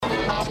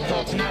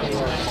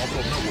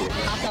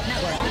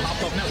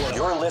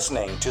You're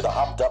listening to the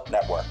Hopped Up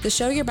Network. The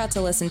show you're about to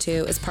listen to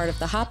is part of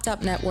the Hopped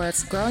Up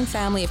Network's growing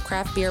family of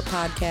craft beer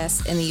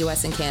podcasts in the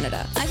U.S. and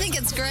Canada. I think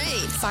it's great.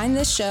 Find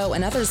this show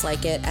and others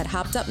like it at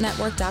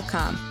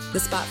hoppedupnetwork.com, the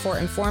spot for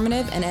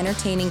informative and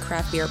entertaining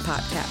craft beer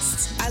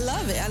podcasts. I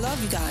love it. I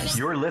love you guys.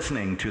 You're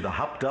listening to the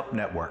Hopped Up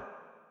Network.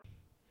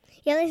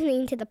 You're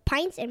listening to the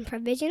Pints and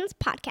Provisions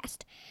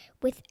podcast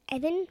with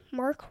Evan,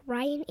 Mark,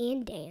 Ryan,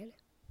 and Dan.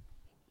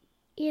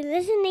 You're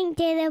listening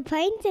to the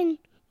Pints and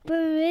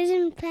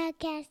Provisions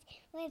podcast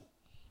with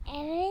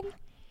Evan,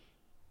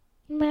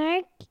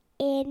 Mark,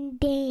 and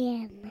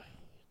Dan.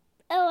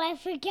 Oh, I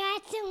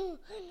forgot to.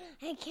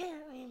 I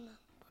can't remember.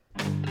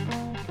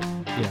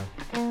 Yeah.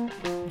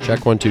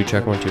 Check 1 2.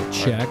 Check 1 2.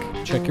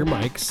 Check your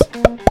mics.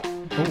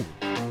 Oh.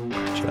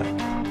 Check.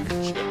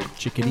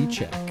 Chickadee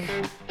check.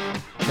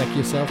 Check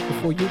yourself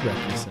before you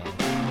wreck yourself.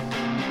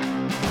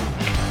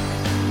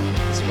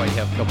 This is why you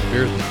have a couple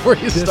beers before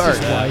you start.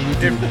 This is why you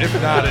do. If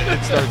not,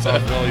 it starts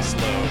off really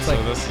slow. It's so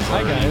like, this is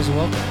hi already, guys,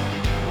 welcome.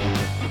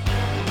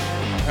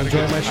 Enjoy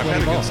my I've had sweaty a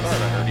good balls. start.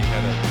 I already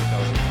had a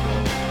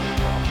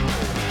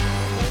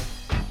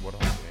 2004. What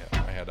else did I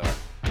have? I had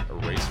a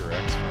Racer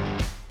X from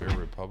Beer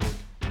Republic.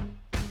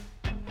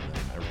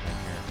 Everything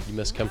here. You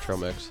missed Chemtrail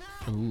Mix.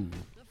 Ooh.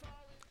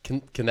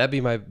 Can that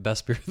be my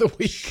best beer of the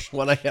week?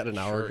 One I had an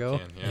hour Sure ago.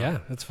 can, Yeah,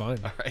 that's fine.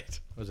 All right.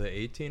 Was it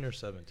 18 or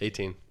 17?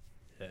 18.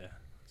 Yeah,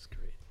 that's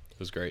great. It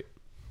was great.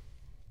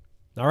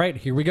 All right,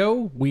 here we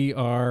go. We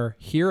are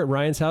here at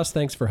Ryan's house.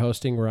 Thanks for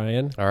hosting,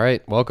 Ryan. All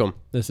right. Welcome.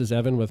 This is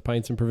Evan with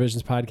Pints and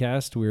Provisions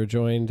podcast. We are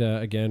joined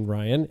again,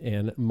 Ryan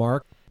and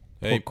Mark,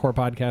 Hey. core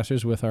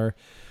podcasters, with our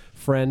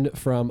friend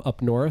from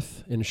up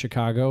north in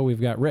Chicago.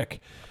 We've got Rick.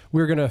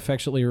 We're going to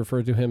affectionately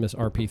refer to him as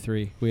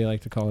RP3. We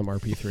like to call him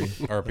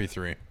RP3.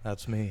 RP3.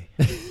 That's me.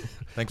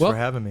 Thanks Well- for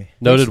having me.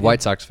 Noted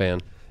White Sox fan.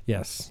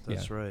 Yes.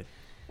 That's yeah. right.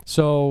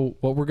 So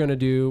what we're going to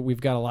do, we've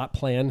got a lot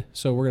planned.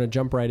 So we're going to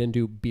jump right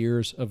into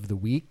beers of the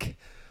week.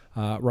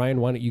 Ryan,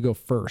 why don't you go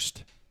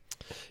first?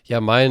 Yeah,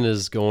 mine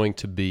is going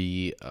to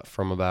be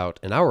from about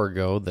an hour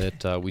ago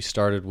that we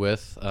started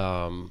with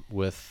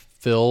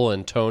Phil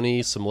and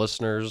Tony, some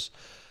listeners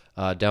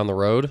down the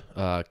road.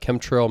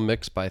 Chemtrail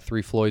Mix by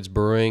Three Floyds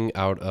Brewing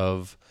out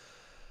of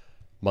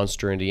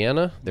Munster,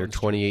 Indiana. Their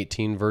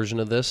 2018 version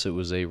of this. It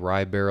was a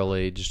rye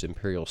barrel-aged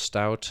imperial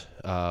stout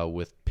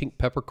with pink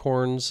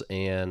peppercorns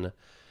and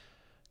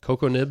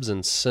cocoa nibs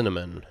and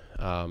cinnamon.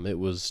 It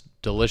was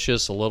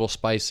delicious, a little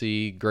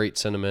spicy, great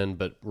cinnamon,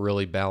 but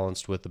really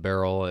balanced with the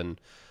barrel,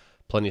 and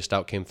plenty of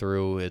stout came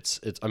through. It's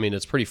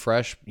pretty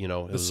fresh. You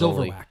know, it was Silver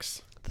only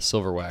wax. the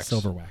silver wax.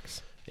 Silver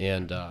wax.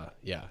 And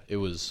yeah, it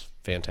was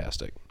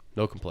fantastic.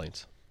 No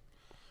complaints.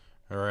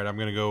 All right, I'm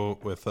going to go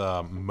with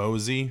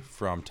Mosey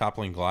from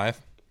Toppling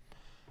Goliath.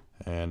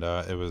 And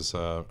it was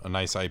a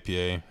nice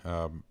IPA.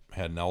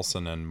 Had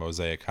Nelson and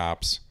Mosaic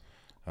hops.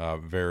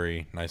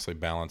 Very nicely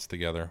balanced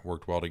together.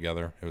 Worked well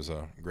together. It was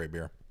a great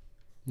beer.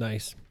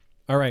 Nice.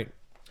 All right.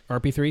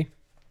 RP3?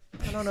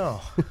 I don't know.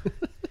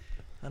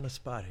 On the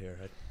spot here.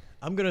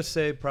 I'm going to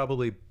say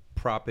probably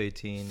Prop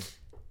 18.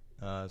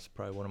 It's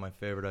probably one of my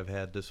favorite I've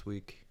had this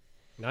week.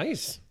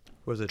 Nice.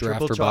 Was it Draft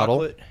triple or bottle?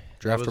 chocolate?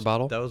 Draft or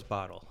bottle? That was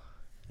bottle.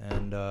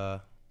 And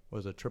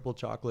was it triple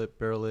chocolate,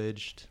 barrel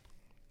aged?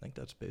 I think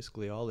that's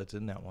basically all that's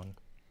in that one.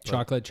 But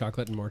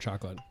Chocolate, and more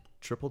chocolate.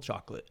 triple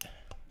chocolate.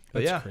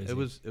 But That's yeah,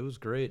 crazy. it was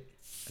great.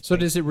 So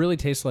does it really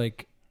taste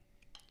like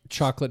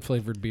chocolate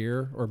flavored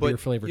beer or beer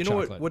flavored you know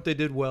chocolate? what they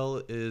did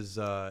well is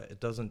it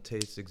doesn't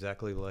taste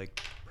exactly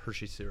like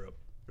Hershey syrup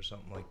or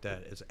something like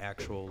that. It's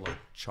actual like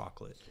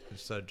chocolate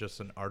instead of just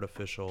an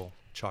artificial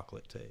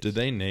chocolate taste. Did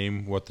they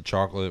name what the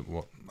chocolate,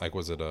 like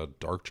was it a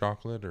dark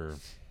chocolate or?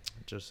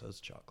 It just says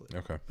chocolate.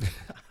 Okay.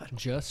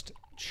 Just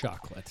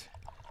chocolate.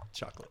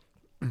 Chocolate.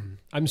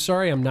 I'm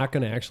sorry, I'm not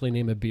going to actually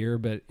name a beer,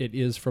 but it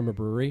is from a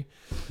brewery.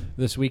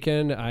 This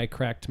weekend, I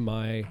cracked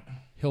my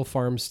Hill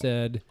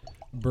Farmstead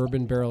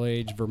bourbon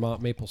barrel-aged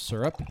Vermont maple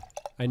syrup.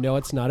 I know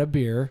it's not a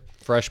beer.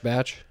 Fresh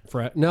batch.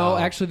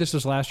 Actually, this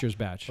was last year's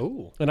batch.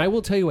 Ooh. And I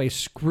will tell you, I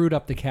screwed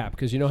up the cap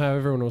because you know how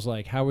everyone was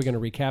like, how are we going to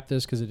recap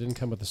this because it didn't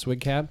come with a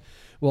swig cap?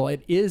 Well,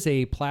 it is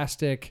a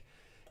plastic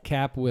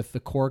cap with the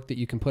cork that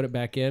you can put it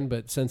back in,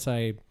 but since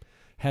I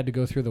had to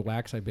go through the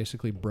wax, I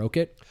basically broke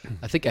it.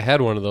 I think I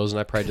had one of those, and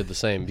I probably did the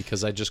same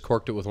because I just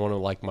corked it with one of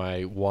like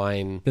my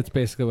wine That's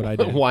basically what I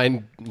did.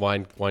 wine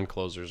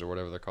closers or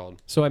whatever they're called.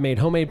 So I made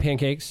homemade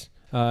pancakes,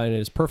 and it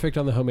is perfect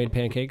on the homemade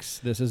pancakes.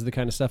 This is the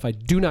kind of stuff I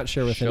do not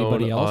share with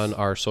anybody else. On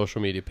our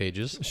social media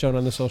pages. Shown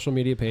on the social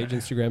media page,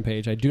 Instagram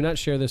page. I do not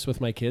share this with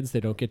my kids.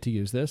 They don't get to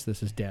use this.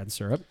 This is dad's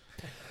syrup.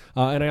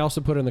 And I also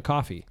put it in the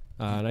coffee.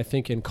 And I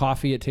think in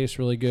coffee it tastes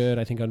really good.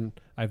 I think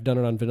I've done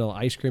it on vanilla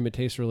ice cream. It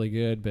tastes really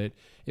good. But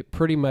it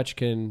pretty much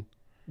can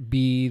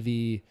be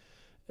the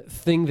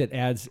thing that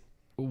adds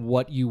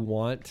what you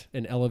want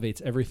and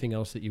elevates everything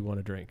else that you want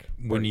to drink.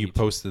 When you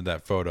posted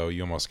that photo,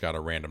 you almost got a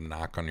random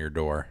knock on your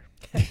door.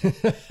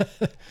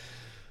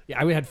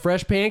 Yeah, we had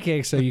fresh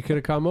pancakes, so you could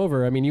have come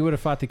over. I mean, you would have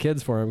fought the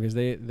kids for them because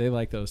they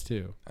like those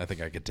too. I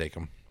think I could take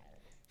them.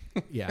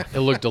 Yeah. It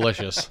looked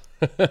delicious.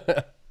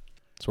 So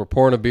we're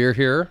pouring a beer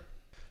here.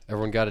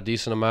 Everyone got a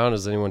decent amount.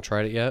 Has anyone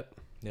tried it yet?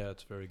 Yeah,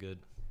 it's very good.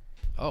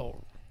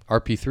 Oh,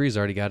 RP3's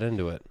already got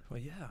into it. Well,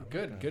 yeah.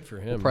 Good for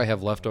We'll him. probably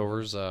have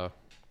leftovers. Yeah,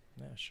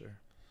 sure.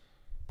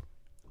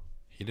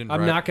 He didn't. I'm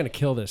drive, not going to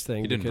kill this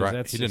thing. He didn't because drive.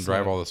 that's He didn't just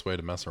drive not- all this way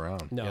to mess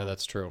around. No, Yeah,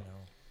 that's true.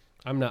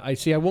 I'm not. I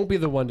see. I won't be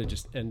the one to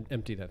just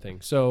empty that thing.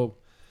 So,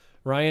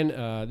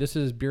 Ryan, this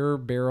is beer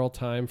barrel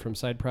time from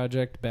Side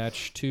Project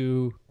Batch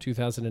 2,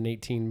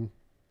 2018,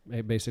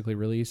 basically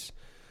release.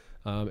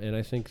 And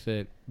I think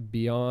that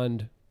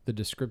beyond the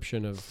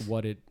description of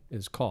what it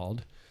is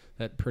called,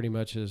 that pretty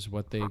much is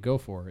what they go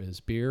for: is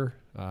beer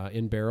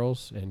in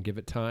barrels and give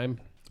it time.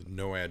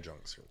 No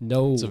adjuncts.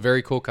 No, It's a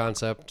very cool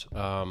concept.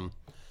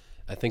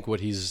 I think what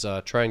he's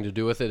trying to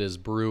do with it is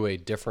brew a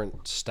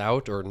different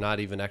stout, or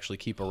not even actually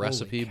keep a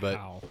recipe, but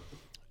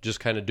just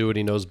kind of do what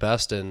he knows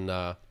best and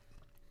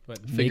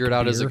figure it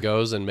out as it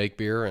goes and make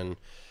beer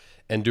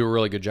and do a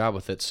really good job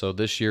with it. So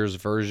this year's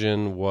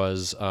version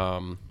was,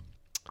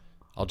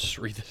 I'll just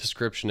read the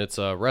description. It's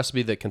a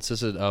recipe that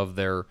consisted of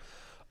their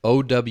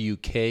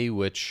OWK,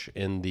 which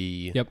in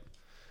the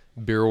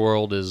beer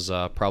world is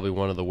probably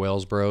one of the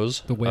Wales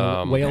Bros. The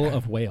whale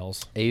of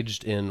Wales.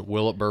 Aged in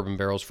Willet bourbon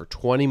barrels for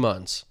 20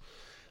 months.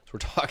 So we're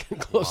talking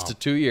close to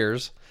 2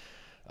 years.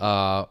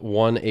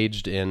 One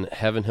aged in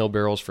Heaven Hill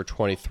barrels for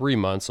 23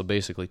 months, so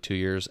basically 2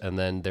 years. And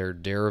then their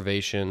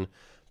Derivation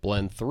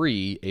Blend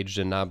 3 aged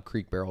in Knob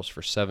Creek barrels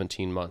for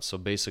 17 months. So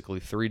basically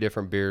 3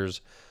 different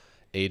beers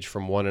aged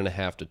from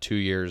 1.5 to 2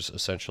 years,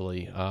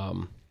 essentially.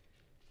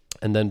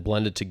 And then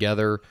blended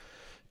together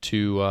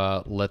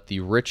to let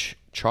the rich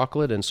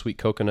chocolate and sweet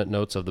coconut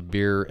notes of the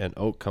beer and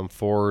oak come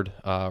forward,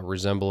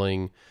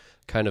 resembling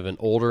kind of an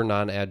older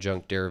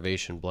non-adjunct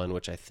Derivation blend,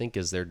 which I think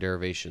is their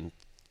Derivation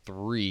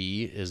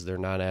 3 is their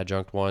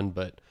non-adjunct one.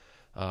 But,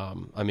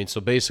 I mean,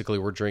 so basically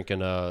we're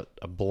drinking a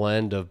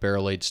blend of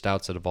barrel-aged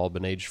stouts that have all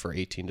been aged for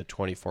 18 to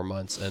 24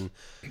 months. And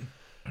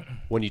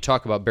when you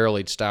talk about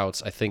barrel-aged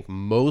stouts, I think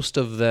most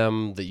of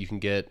them that you can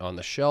get on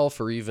the shelf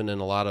or even in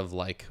a lot of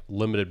like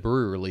limited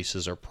brewery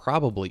releases are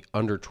probably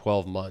under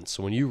 12 months.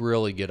 So when you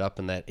really get up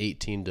in that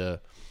 18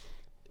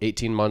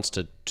 months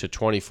to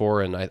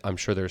 24, and I'm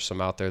sure there's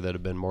some out there that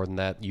have been more than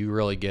that, you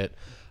really get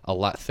a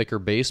lot thicker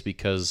base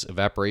because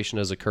evaporation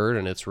has occurred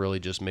and it's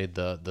really just made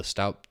the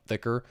stout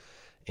thicker.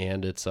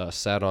 And it's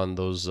sat on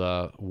those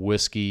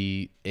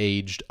whiskey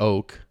aged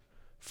oak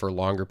for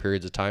longer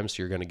periods of time,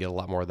 so you're going to get a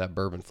lot more of that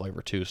bourbon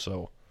flavor too.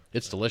 So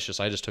it's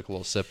delicious. I just took a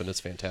little sip and it's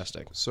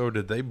fantastic. So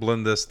did they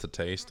blend this to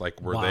taste? Like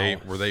were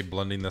they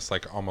blending this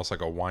like almost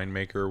like a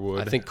winemaker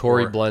would? I think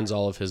Corey blends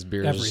all of his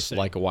beers Everything.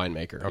 like a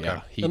winemaker. Okay.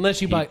 Yeah,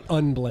 Unless you buy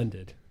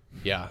unblended.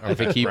 Yeah, I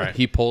think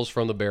he pulls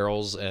from the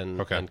barrels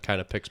and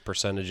kind of picks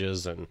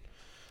percentages and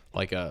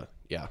like a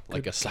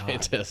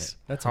scientist.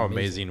 That's How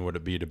amazing would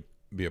it be to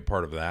be a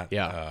part of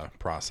that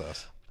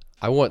process?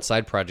 I want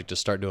Side Project to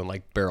start doing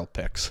like barrel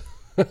picks.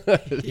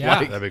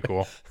 Yeah. That'd be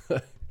cool.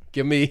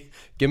 Give me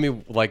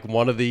like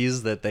one of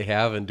these that they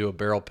have and do a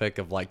barrel pick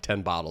of like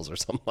 10 bottles or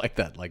something like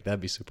that. Like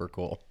that'd be super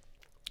cool.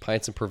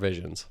 Pints and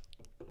Provisions.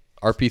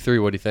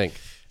 RP3, what do you think?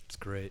 It's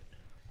great.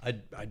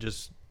 I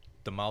just,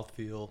 the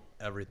mouthfeel,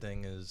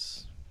 everything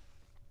is,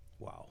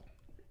 wow.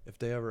 If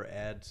they ever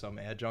add some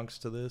adjuncts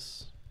to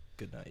this,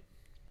 good night.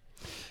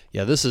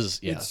 Yeah, this is,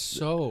 It's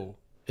so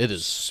it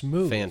is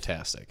smooth.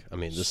 Fantastic. I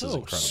mean, this is So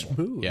incredible.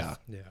 smooth. Yeah.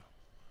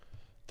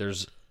 Yeah.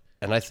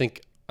 And I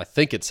think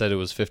it said it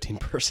was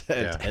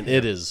 15%, and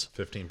it is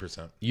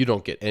 15%. You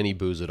don't get any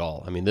booze at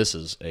all. I mean, this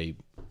is a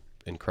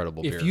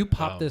incredible beer. If you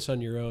pop this on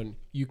your own,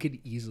 you could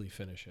easily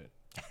finish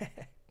it.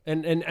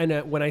 and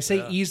when I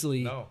say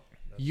easily,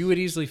 you would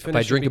easily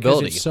finish by it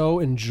because drinkability. it's so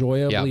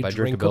enjoyably by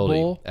drinkable.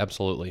 drinkability,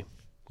 absolutely.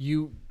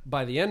 You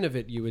by the end of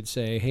it, you would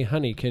say, "Hey,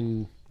 honey,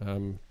 can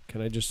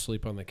I just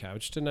sleep on the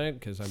couch tonight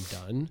because I'm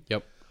done?"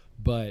 Yep.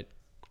 But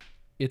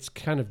it's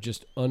kind of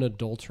just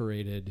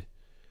unadulterated.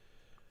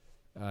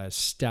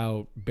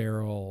 Stout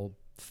barrel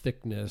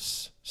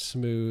thickness,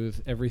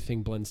 smooth,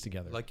 everything blends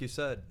together. Like you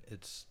said,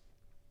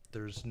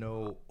 there's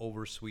no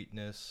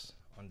oversweetness,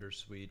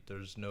 undersweet.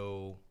 There's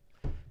no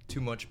too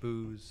much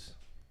booze,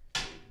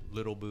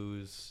 little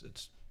booze.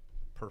 It's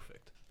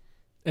perfect.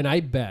 And I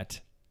bet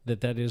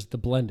that is the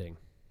blending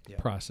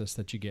process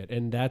that you get,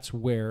 and that's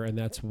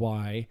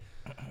why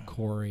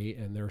Corey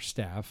and their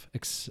staff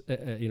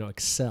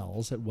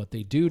excels at what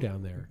they do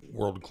down there.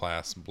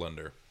 World-class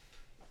blender.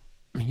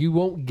 You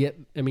won't get,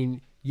 I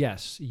mean,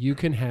 yes, you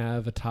can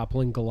have a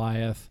Toppling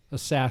Goliath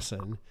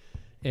assassin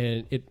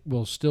and it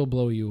will still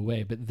blow you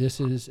away, but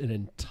this is an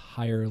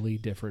entirely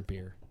different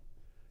beer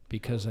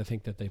because I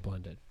think that they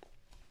blended.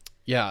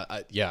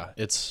 Yeah,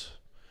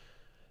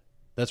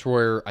 that's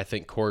where I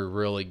think Corey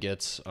really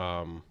gets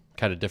kind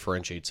of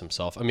differentiates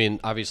himself. I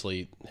mean,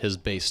 obviously his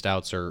base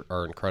stouts are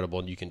incredible,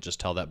 and you can just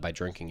tell that by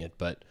drinking it,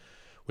 but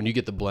when you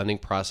get the blending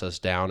process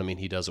down, I mean,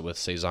 he does it with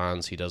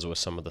saisons, he does it with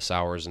some of the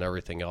sours and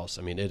everything else.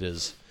 I mean,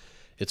 it's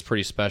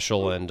pretty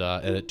special, and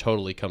it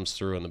totally comes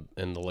through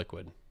in the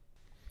liquid.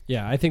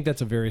 Yeah, I think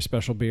that's a very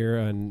special beer,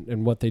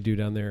 and what they do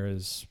down there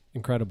is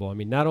incredible. I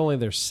mean, not only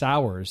their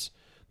sours,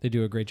 They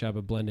do a great job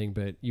of blending,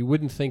 but you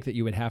wouldn't think that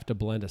you would have to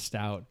blend a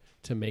stout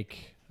to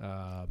make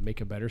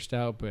a better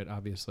stout. But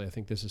obviously, I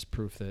think this is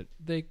proof that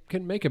they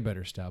can make a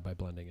better stout by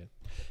blending it.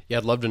 Yeah,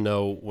 I'd love to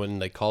know when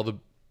they call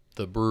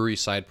the brewery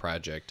side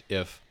project,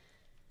 if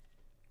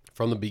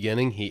from the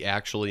beginning he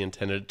actually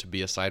intended it to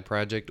be a side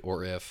project,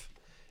 or if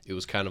it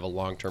was kind of a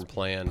long-term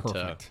plan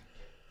to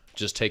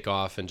just take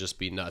off and just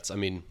be nuts. I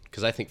mean,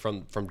 because I think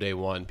from day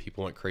one,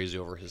 people went crazy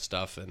over his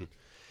stuff, and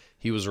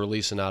he was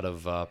releasing out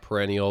of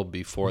Perennial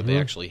before they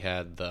actually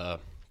had the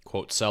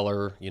quote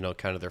cellar,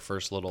 kind of their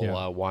first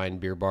little wine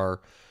beer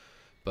bar.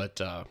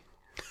 But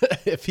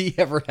if he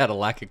ever had a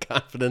lack of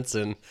confidence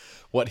in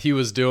what he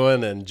was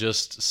doing, and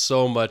just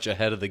so much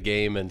ahead of the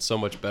game and so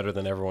much better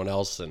than everyone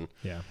else, and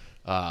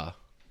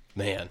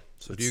man.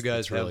 So do you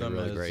guys have really, them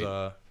really as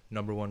great.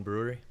 number one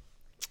brewery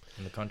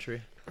in the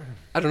country?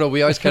 I don't know.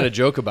 We always kind of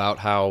joke about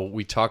how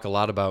we talk a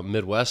lot about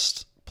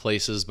Midwest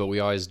places, but we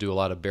always do a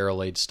lot of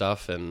barrel-aged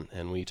stuff. And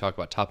when you talk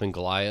about Toppling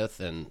Goliath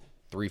and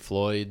Three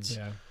Floyds,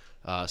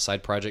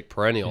 Side Project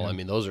Perennial, I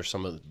mean, those are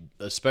some of,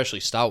 especially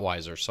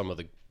stout-wise, are some of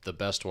the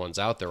best ones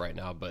out there right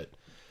now. But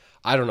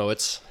I don't know.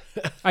 It's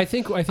I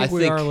think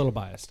we are a little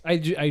biased. I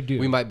do.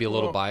 We might be a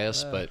little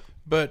biased,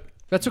 but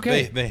that's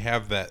okay. They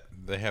have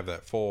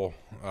that full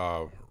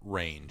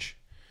range.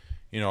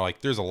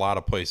 Like there's a lot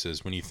of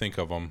places when you think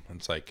of them,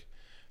 it's like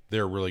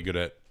they're really good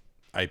at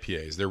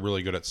IPAs, they're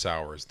really good at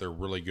sours, they're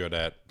really good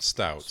at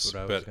stouts. That's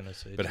what I was gonna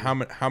say, but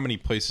too. how many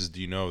places do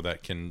you know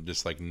that can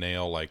just like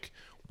nail like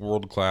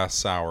world class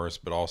sours,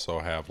 but also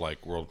have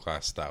like world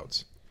class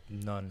stouts?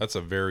 None. That's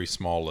a very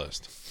small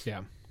list.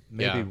 Yeah.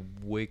 Maybe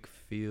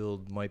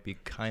Wakefield might be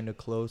kind of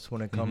close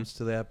when it comes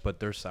to that,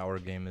 but their sour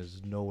game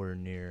is nowhere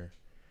near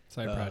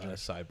Side project.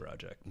 Side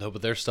project. No,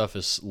 but their stuff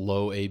is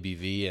low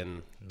ABV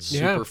and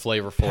super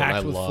flavorful, and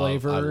Packed with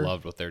flavor. I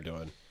loved what they're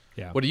doing.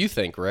 Yeah. What do you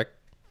think, Rick?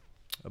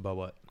 About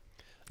what?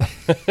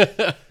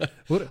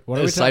 What are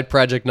we Is Side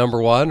Project number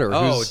one, or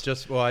Oh,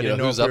 who's, I didn't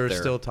know who's if up we were there?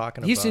 still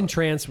talking He's about.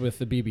 entranced with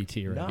the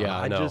BBT right No, now. Yeah,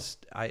 I know.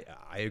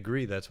 I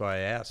agree. That's why I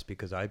asked,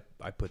 because I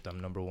put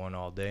them number one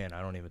all day, and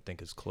I don't even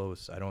think it's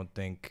close. I don't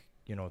think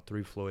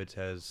Three Floyds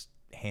has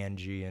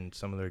Hanji and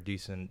some of their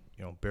decent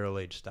barrel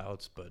aged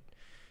stouts, but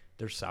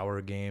their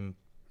sour game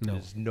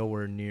is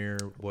nowhere near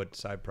what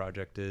Side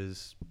Project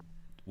is.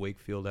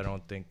 Wakefield, I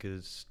don't think,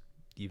 is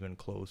even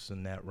close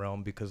in that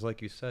realm, because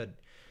like you said,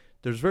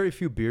 there's very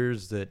few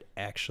beers that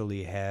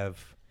actually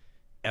have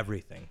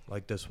everything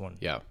like this one.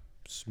 Yeah.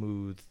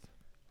 Smooth,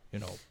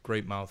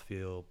 great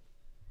mouthfeel,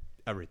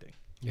 everything.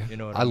 Yeah. You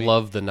know what I I mean?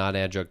 love the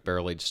non-adjunct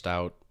barrel-aged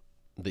stout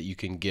that you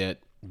can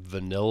get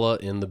vanilla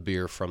in the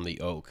beer from the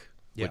oak,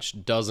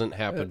 which doesn't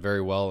happen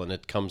very well, and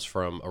it comes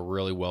from a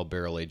really well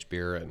barrel-aged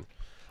beer, and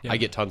I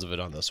get tons of it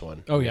on this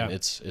one. Oh, I mean, yeah.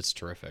 It's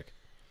terrific.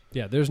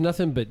 Yeah, there's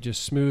nothing but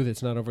just smooth.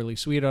 It's not overly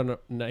sweet.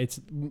 It's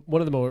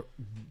one of the more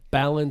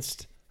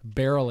balanced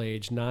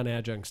barrel-aged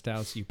non-adjunct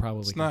stouts you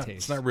probably can taste.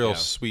 It's not real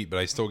sweet, but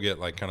I still get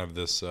like kind of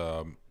this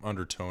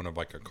undertone of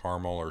like a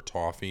caramel or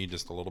toffee,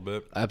 just a little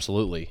bit.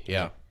 Absolutely,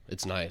 yeah.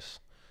 It's nice.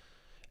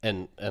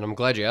 And I'm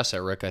glad you asked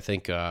that, Rick. I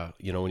think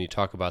when you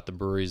talk about the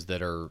breweries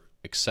that are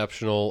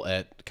exceptional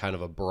at kind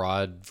of a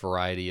broad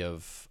variety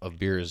of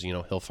beers,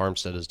 Hill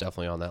Farmstead is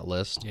definitely on that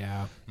list.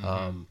 Yeah.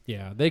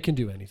 Yeah, they can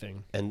do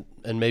anything. And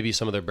maybe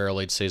some of their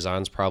barrel aged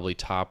saisons probably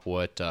top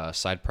what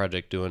Side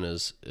Project doing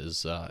is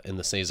in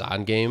the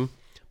saison game.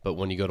 But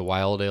when you go to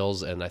Wild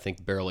Ales and I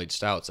think barrel aged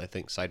stouts, I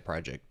think Side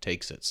Project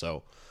takes it.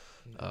 So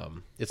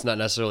it's not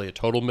necessarily a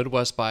total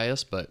Midwest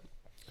bias, but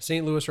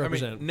St. Louis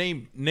represent. I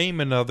mean, name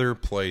another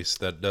place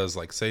that does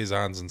like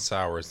saisons and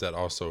sours that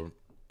also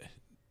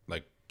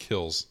like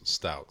kills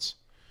stouts.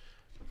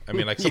 I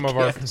mean, like some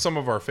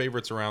of our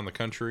favorites around the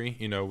country.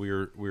 We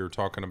were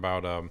talking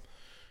about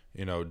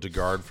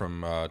DeGard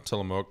from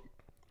Tillamook.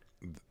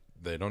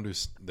 They don't do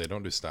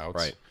stouts.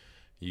 Right.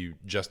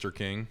 Jester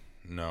King,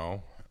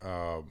 no.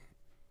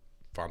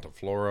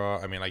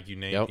 Fontaflora. I mean, like you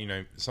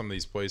name some of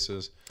these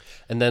places.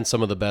 And then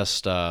some of the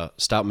best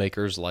stout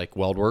makers like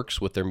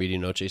Weldworks with their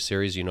Medianoche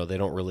series, they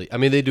don't really... I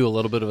mean, they do a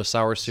little bit of a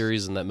sour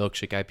series and that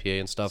Milkshake IPA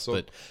and stuff,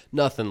 but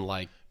nothing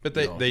like... But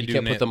they you do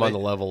can't put them on the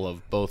level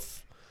of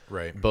both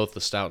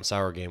the stout and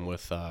sour game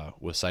with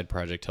Side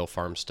Project, Hill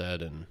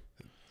Farmstead, and...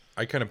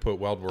 I kind of put I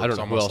don't Weldworks know who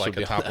almost else like would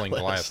be a on that toppling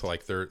Goliath. list.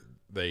 Like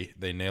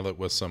they nail it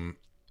with some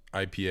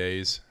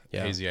IPAs,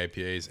 Yeah. hazy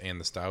IPAs, and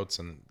the stouts,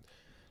 and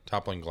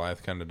Toppling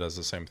Goliath kind of does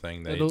the same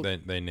thing.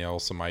 They nail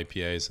some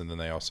IPAs, and then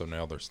they also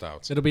nail their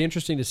stouts. It'll be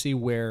interesting to see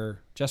where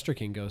Jester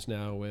King goes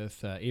now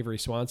with Avery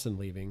Swanson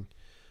leaving.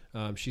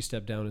 She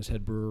stepped down as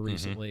head brewer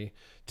recently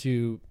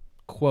to,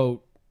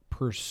 quote,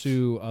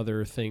 pursue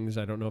other things.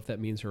 I don't know if that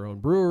means her own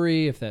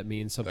brewery, if that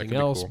means something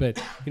else. Cool.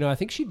 But, I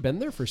think she'd been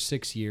there for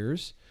 6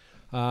 years.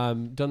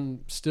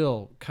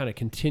 Still kind of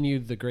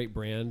continued the great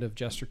brand of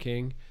Jester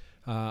King.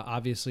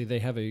 Obviously, they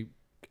have a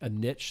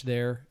niche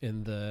there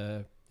in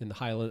the in the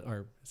Highland,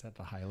 or is that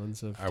the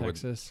Highlands of I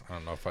Texas?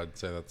 don't know if I'd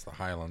say that's the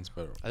Highlands,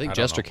 but I think don't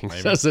Jester know, King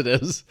maybe. says it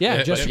is.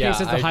 Yeah, Jester King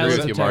says I the agree Highlands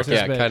with you, of Mark.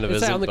 Texas. Yeah, but kind of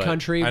it's out isn't, in the but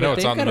country. I know but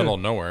it's they've out in the got middle of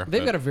nowhere.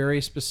 They've but- got a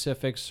very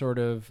specific sort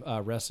of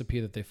recipe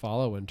that they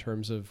follow in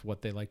terms of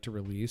what they like to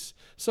release.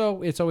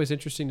 So it's always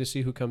interesting to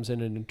see who comes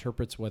in and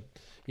interprets what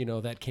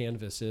that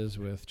canvas is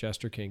with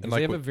Jester King. Because like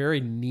they have what- a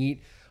very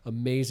neat,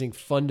 amazing,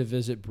 fun to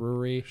visit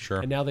brewery. Sure.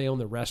 And now they own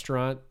the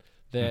restaurant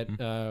that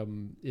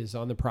is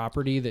on the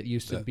property that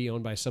used to be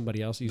owned by somebody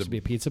else. It used to be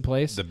a pizza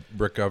place. The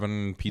brick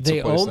oven pizza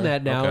They place own there?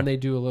 that now, Okay. and they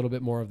do a little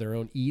bit more of their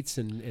own eats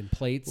and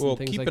plates Well, and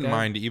things keep like in that.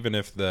 mind, even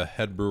if the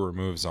head brewer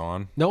moves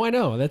on, No, I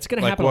know. That's going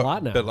to like happen what, a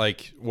lot now. but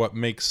like what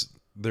makes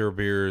their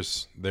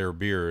beers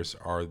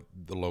are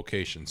the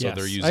location. So Yes,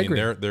 they're I using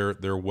agree.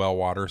 their well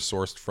water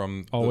sourced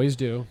from Always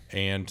do.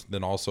 and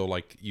then also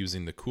like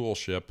using the cool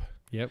ship.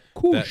 Yep.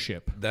 Cool that,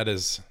 ship. That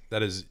is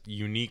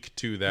unique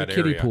to that The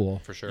kiddie area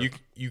pool. For sure.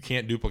 You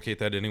can't duplicate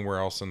that anywhere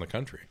else in the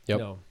country. Yep.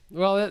 No.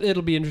 Well,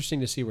 it'll be interesting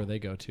to see where they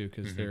go too,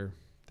 because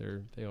Mm-hmm.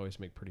 they always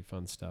make pretty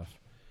fun stuff.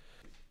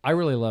 I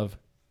really love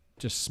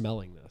just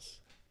smelling this.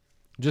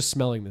 Just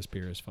smelling this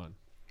beer is fun.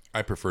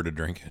 I prefer to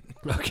drink it.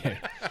 Okay.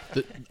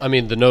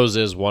 The nose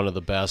is one of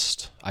the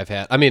best I've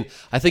had.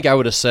 I think I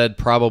would have said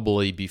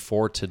probably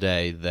before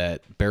today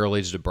that Barrel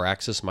Aged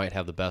Abraxas might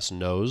have the best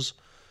nose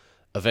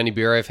of any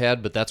beer I've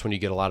had, but that's when you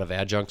get a lot of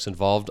adjuncts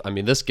involved.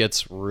 This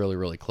gets really,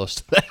 really close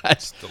to that.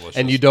 It's delicious.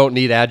 And you don't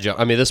need adjunct.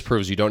 This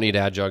proves you don't need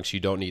adjuncts.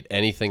 You don't need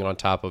anything on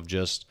top of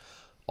just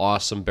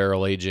awesome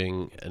barrel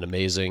aging, an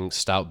amazing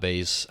stout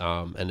base,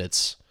 and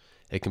it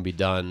can be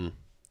done,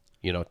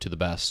 to the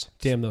best.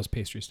 Damn those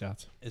pastry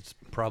stouts. It's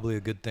probably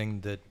a good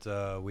thing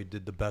that we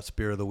did the best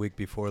beer of the week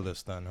before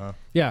this, then, huh?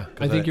 Yeah,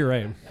 I think you're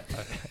right.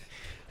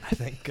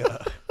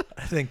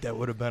 I think that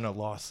would have been a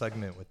lost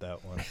segment with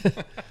that one.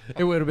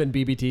 It would have been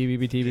BBT,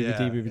 BBT, Yeah,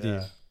 BBT.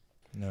 yeah.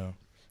 No.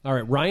 All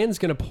right, Ryan's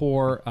going to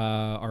pour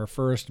our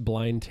first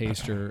blind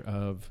taster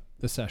of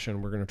the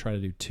session. We're going to try to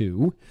do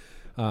 2.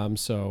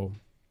 So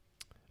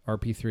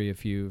RP3,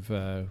 if you've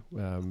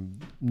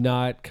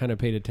not kind of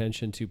paid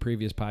attention to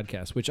previous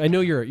podcasts, which I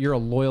know you're a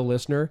loyal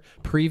listener,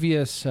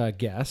 previous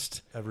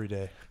guest. Every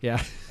day.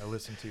 Yeah. I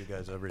listen to you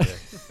guys every day.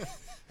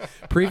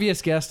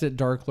 Previous guest at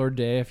Dark Lord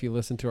Day, if you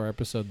listen to our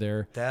episode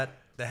there. That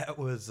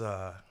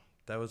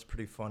was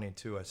pretty funny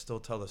too. I still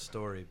tell the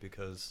story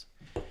because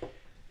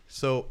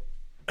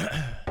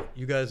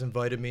you guys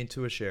invited me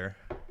to a share,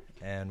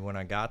 and when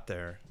I got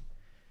there,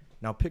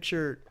 now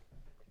picture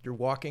you're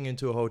walking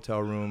into a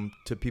hotel room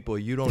to people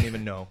you don't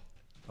even know,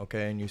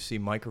 okay, and you see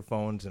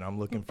microphones, and I'm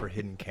looking for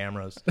hidden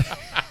cameras,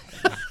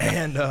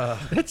 and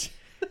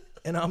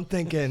I'm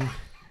thinking,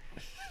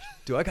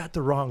 do I got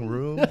the wrong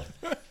room?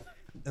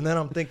 And then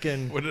I'm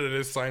thinking, What did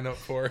it sign up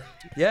for?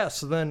 yeah,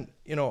 so then,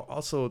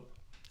 also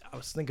I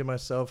was thinking to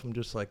myself, I'm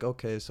just like,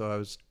 okay, so I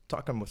was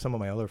talking with some of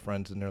my other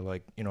friends, and they're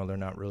like, they're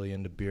not really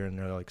into beer, and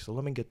they're like, so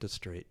let me get this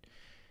straight.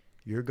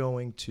 You're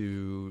going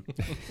to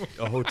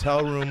a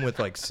hotel room with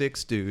like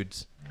 6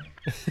 dudes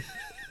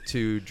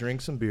to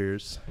drink some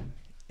beers,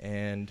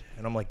 and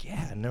I'm like,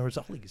 yeah, and there was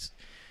all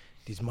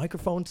these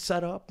microphones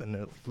set up, and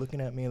they're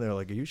looking at me, and they're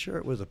like, are you sure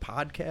it was a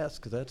podcast?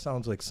 Because that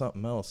sounds like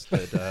something else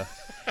that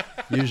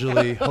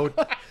usually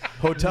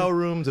hotel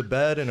rooms, a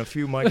bed, and a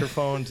few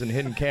microphones and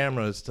hidden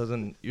cameras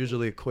doesn't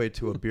usually equate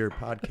to a beer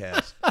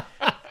podcast.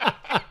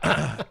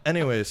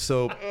 Anyways,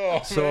 so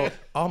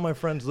all my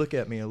friends look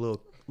at me a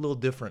little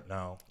different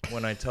now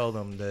when I tell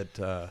them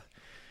that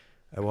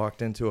I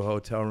walked into a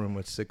hotel room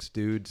with 6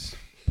 dudes,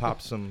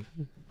 popped some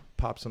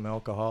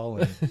alcohol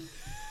and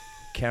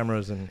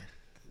cameras and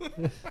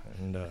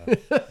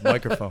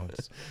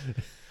microphones.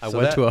 I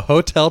went to a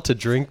hotel to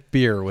drink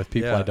beer with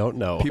people I don't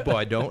know. People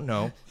I don't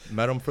know.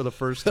 Met them for the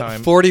first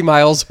time. 40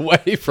 miles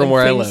away from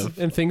where I live.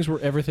 And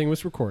everything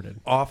was recorded.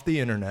 Off the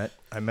internet.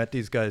 I met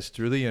these guys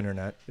through the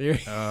internet.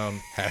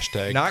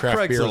 Hashtag Not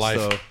craft beer Craigslist, life.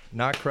 though.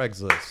 Not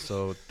Craigslist.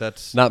 So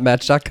that's Not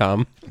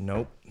Match.com.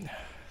 nope.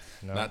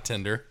 No, Not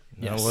Tinder.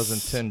 no, it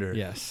wasn't Tinder.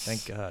 Yes.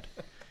 Thank God.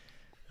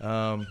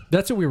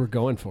 That's what we were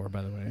going for,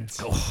 by the way.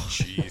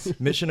 Jeez.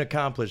 Mission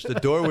accomplished. The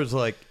door was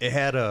like, it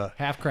had a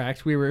Half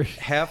cracked. We were.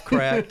 half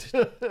cracked,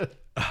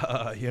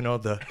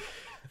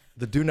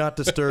 the do not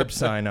disturb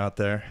sign out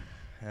there.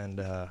 And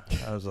I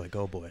was like,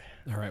 oh boy.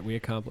 All right, we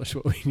accomplished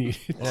what we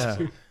needed. Yeah.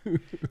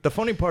 The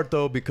funny part,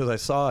 though, because I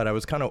saw it, I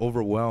was kind of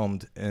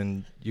overwhelmed,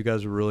 and you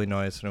guys were really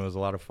nice, and it was a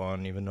lot of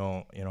fun, even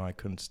though, I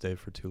couldn't stay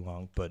for too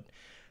long. But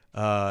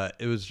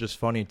it was just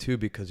funny, too,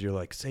 because you're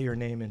like, say your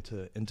name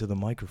into the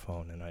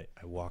microphone, and I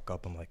walk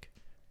up, I'm like,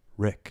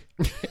 Rick.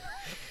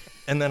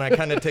 And then I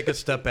kind of take a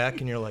step back,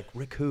 and you're like,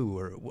 Rick who?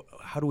 Or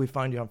how do we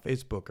find you on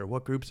Facebook? Or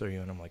what groups are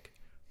you in? I'm like,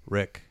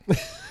 Rick.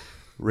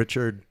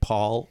 Richard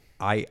Paul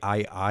I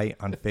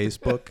on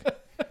Facebook.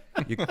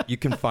 You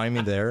can find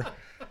me there.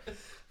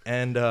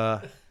 And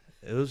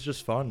it was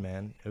just fun,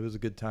 man. It was a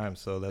good time.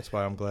 So that's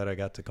why I'm glad I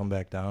got to come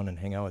back down and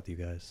hang out with you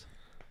guys.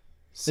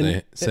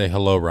 Say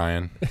hello,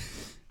 Ryan.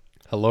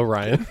 Hello,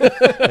 Ryan.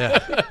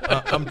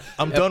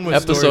 I'm done with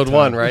Episode story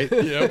 1, time. right?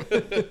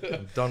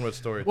 I'm done with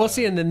story. Well, time.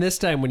 see, and then this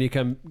time when you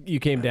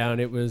came down,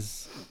 it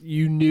was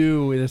you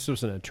knew this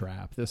wasn't a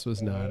trap. This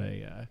was not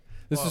a.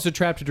 This was a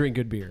trap to drink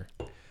good beer.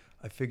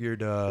 I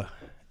figured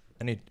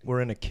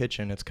we're in a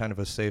kitchen. It's kind of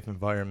a safe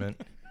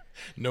environment.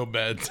 No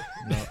beds.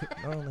 No,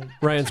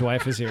 Ryan's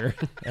wife is here.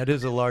 that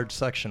is a large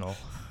sectional.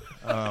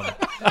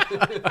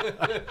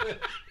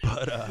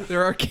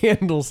 There are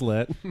candles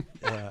lit.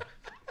 Yeah.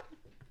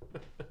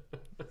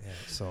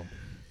 So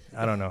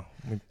I don't know.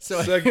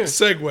 So Segue.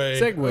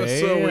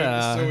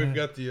 Segue, So we've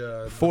got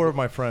the 4 of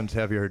my friends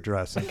have your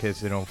address in case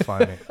they don't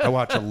find me. I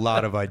watch a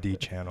lot of ID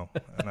channel,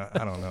 and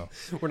I don't know.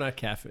 we're not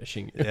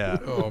catfishing. Yeah.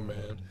 Oh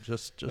man.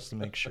 Just to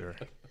make sure.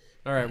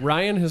 All right,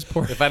 Ryan has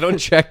poured. If I don't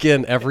check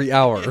in every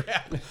hour,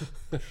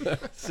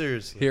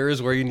 Seriously. here is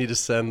where you need to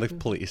send the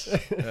police.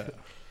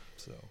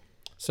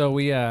 So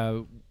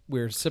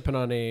we're sipping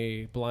on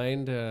a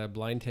blind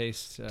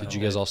taste. Did you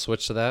guys all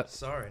switch to that?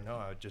 Sorry, no.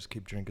 I would just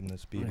keep drinking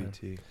this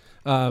BBT.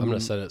 I'm going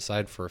to set it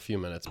aside for a few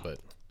minutes, but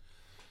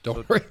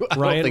don't worry.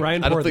 Ryan I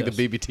don't poured think this.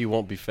 the BBT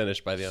won't be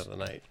finished by the end of the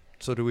night.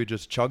 So do we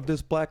just chug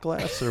this black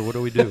glass, or what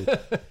do we do?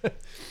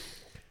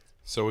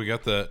 So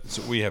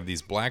we have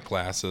these black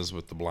glasses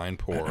with the blind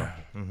pour,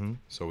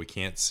 so we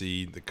can't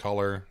see the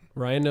color.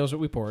 Ryan knows what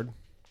we poured.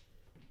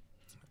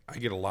 I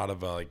get a lot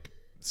of like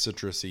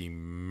citrusy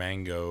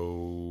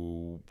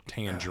mango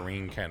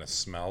tangerine kind of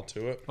smell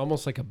to it.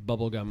 Almost like a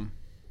bubble gum.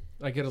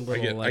 I get a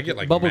little I get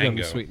like bubble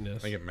mango. gum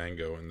sweetness. I get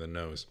mango in the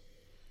nose.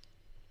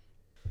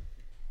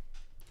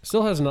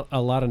 Still has a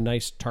lot of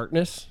nice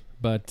tartness,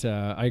 but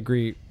I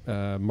agree,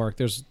 Mark.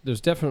 There's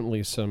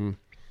definitely some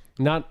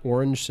not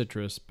orange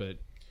citrus, but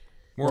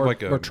More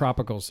like more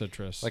tropical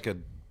citrus.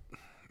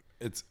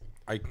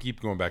 I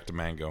keep going back to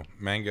mango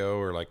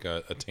or like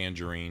a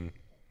tangerine,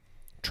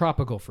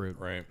 tropical fruit.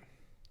 right?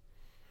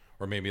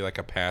 Or maybe like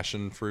a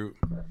passion fruit.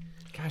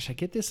 Gosh, I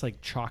get this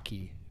like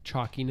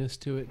chalkiness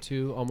to it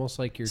too, almost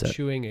like you're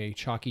chewing a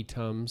chalky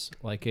Tums,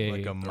 like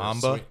a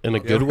Mamba. In a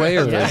good way,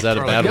 or is that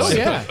a bad Oh, way?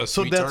 yeah. A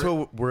So sweet that's tart?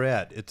 what we're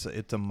at. It's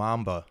a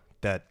Mamba.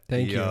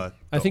 Thank you. The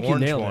I think you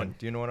orange nailed one. it.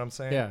 Do you know what I'm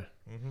saying? Yeah.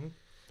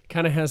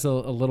 Kind of has a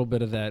little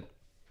bit of that.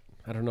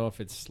 I don't know if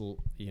it's the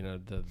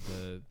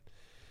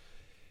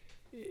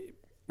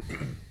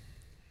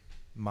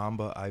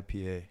Mamba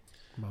IPA.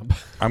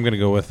 I'm gonna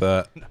go with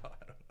a.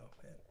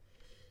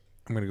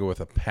 I'm gonna go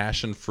with a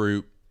passion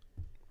fruit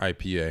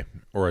IPA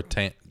or a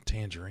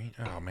tangerine.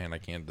 Oh man, I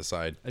can't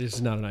decide. This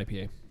is not an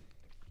IPA.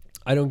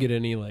 I don't get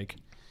any like.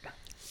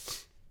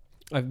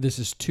 This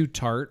is too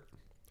tart,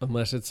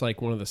 unless it's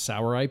like one of the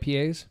sour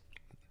IPAs,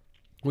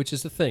 which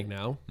is the thing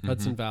now.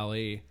 Hudson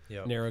Valley,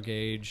 Yep. Narrow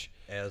Gauge.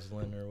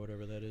 Aslan or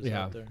whatever that is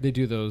Yeah, out there. they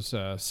do those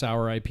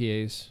sour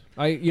IPAs.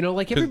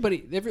 Like everybody,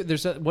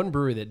 there's that one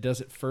brewery that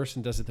does it first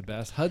and does it the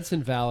best.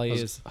 Hudson Valley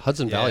is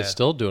Hudson Valley's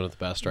still doing it the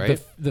best,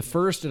 right? the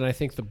first and I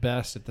think the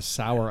best at the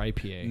sour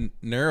IPA.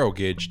 Narrow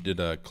Gauge did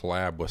a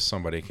collab with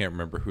somebody. I can't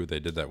remember who they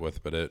did that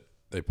with, but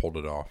they pulled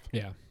it off.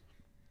 Yeah.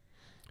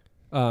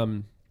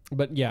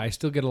 But yeah, I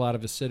still get a lot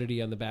of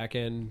acidity on the back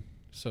end,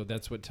 so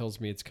that's what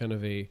tells me it's kind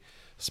of a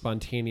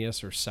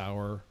spontaneous or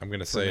sour. I'm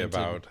gonna say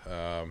fermented.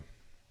 about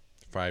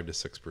 5 to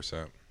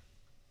 6%.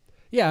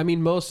 Yeah, I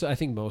mean I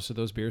think most of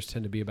those beers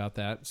tend to be about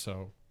that.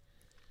 So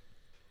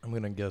I'm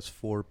gonna guess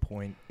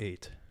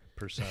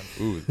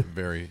 4.8%. Ooh,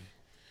 very.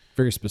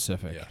 very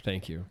specific. Yeah.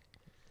 Thank you.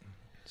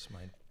 It's my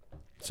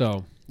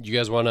So You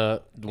guys want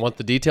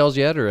the details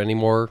yet, or any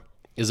more?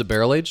 Is it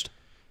barrel aged?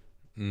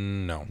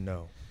 No.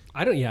 no.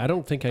 I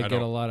don't think I get a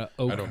don't- lot of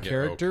I oak don't get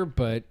character,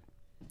 but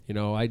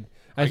I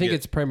think get-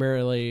 it's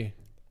primarily.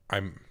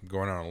 I'm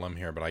going on a limb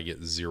here, but I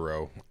get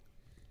 0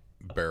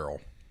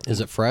 barrel. Is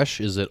it fresh?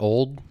 Is it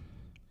old?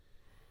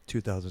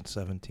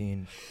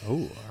 2017.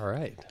 Oh, all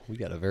right. We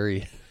got a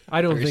very.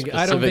 I don't Very think it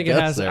specific guess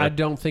has. there. I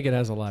don't think it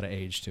has a lot of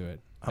age to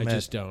it. I'm I at-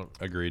 just don't.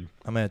 Agreed.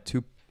 I'm at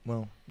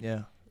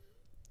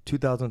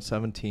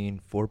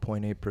 2017,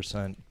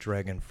 4.8%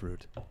 dragon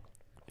fruit. Ooh.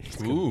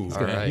 He's All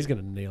gonna, right. he's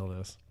gonna nail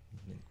this.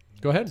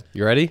 Go ahead.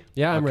 You ready?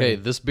 Yeah, I'm okay,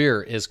 ready. this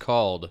beer is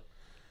called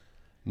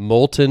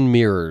Molten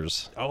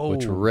Mirrors,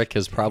 which Oh, Rick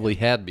has probably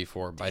had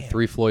before by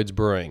Three Floyds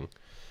Brewing.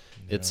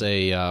 It's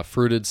a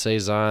fruited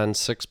saison,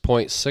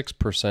 6.6%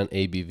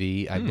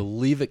 ABV. I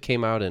believe it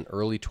came out in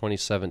early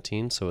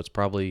 2017, so it's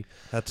probably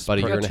That's about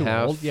a year and a too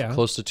half, old, yeah.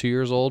 close to 2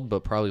 years old,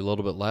 but probably a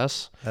little bit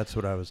less. That's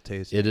what I was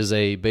tasting. It is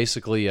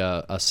basically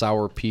a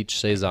sour peach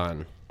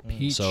saison.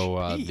 Peach. So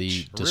the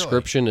Peach, really?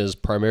 description is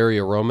primary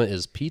aroma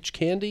is peach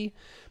candy.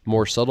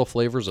 More subtle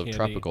flavors of Candy.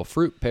 tropical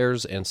fruit,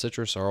 pears, and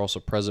citrus are also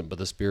present, but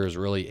this beer is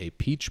really a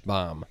peach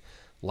bomb.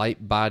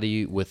 Light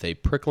body with a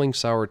prickling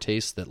sour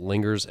taste that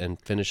lingers and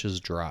finishes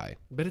dry.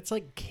 But it's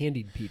like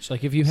candied peach.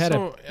 Like if you had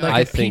So,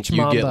 I a think peach you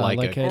get mamba,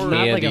 like a not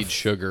like candied a,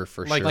 sugar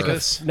for like sure.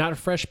 this. not a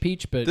fresh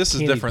peach, but This is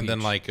candied different than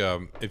peach.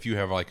 like if you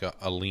have like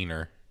a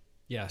leaner.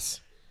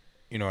 yes,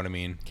 You know what I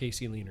mean?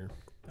 Casey Leaner.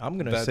 I'm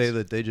going to That's- say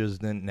that they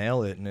just didn't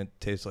nail it and it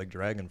tastes like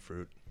dragon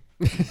fruit.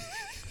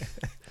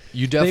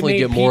 You definitely made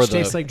get more of peach the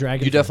taste like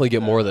dragon you fruit. definitely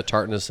get more of the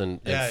tartness and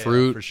Yeah,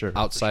 fruit for sure,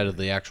 outside of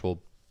the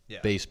actual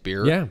base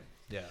beer. Yeah.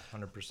 Yeah,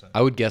 100%.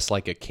 I would guess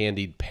like a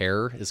candied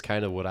pear is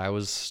kind of what I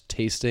was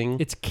tasting.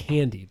 It's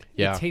candied.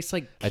 Yeah. It tastes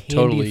like I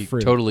candied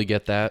fruit. totally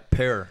get that.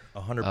 Pear,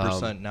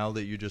 100%. Now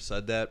that you just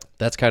said that,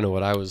 That's kind of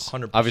what I was.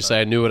 100%. Obviously,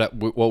 I knew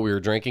what we were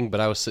drinking, but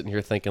I was sitting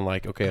here thinking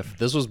like, okay, if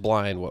this was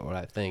blind, what would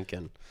I think?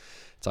 And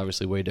it's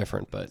obviously way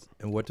different. But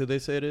and what do they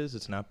say it is?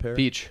 It's not pear?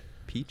 peach,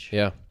 Peach?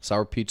 yeah,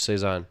 sour peach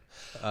saison.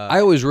 I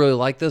always really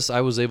liked this.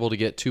 I was able to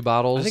get 2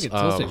 bottles. I think it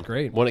still tastes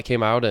great. When it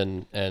came out,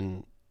 and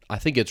I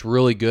think it's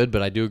really good.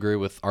 But I do agree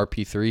with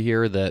RP3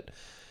 here that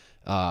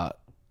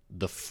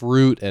the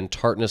fruit and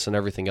tartness and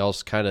everything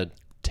else kind of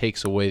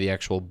takes away the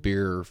actual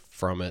beer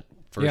from it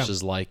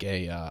versus like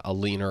a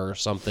leaner or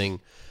something.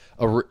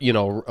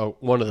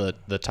 One of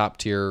the top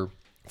tier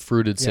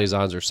fruited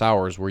saisons or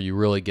sours where you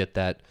really get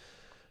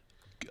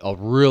a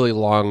really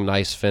long,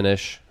 nice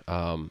finish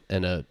and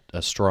a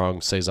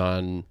strong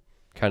saison,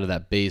 kind of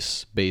that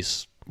base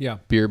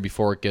beer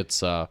before it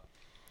gets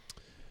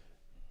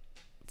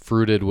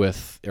fruited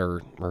with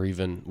or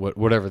even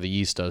whatever the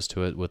yeast does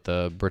to it with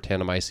the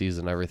Brettanomyces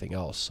and everything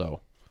else. So,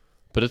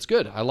 but it's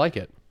good. I like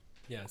it.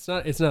 Yeah,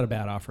 it's not a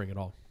bad offering at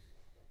all.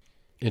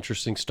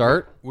 Interesting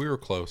start. We were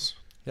close.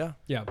 Yeah.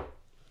 Yeah.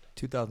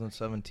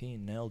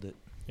 2017, nailed it.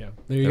 Yeah.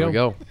 There There we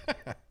go.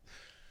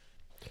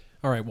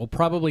 All right, we'll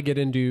probably get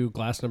into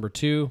glass number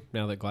 2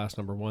 now that glass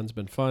number 1's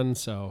been fun.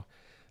 So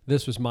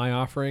this was my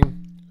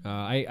offering.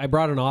 I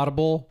brought an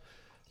Audible,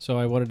 so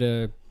I wanted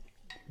to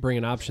bring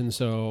an option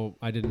so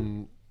I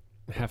didn't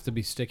have to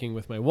be sticking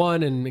with my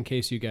one, and in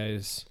case you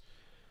guys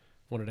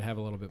wanted to have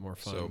a little bit more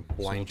fun. So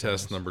blind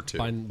test number 2.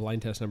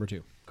 Blind test number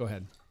 2. Go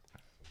ahead.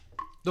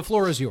 The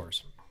floor is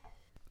yours.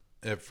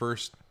 At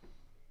first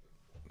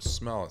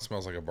smell, it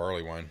smells like a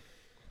barley wine.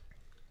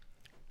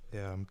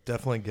 Yeah, I'm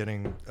definitely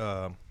getting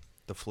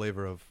the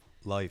flavor of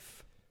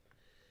life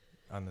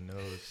on the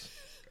nose.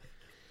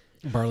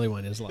 Barley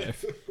wine is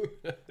life.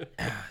 It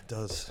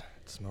does.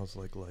 It smells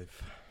like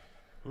life.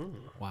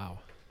 Wow.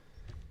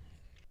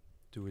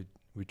 Do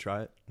we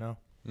try it now?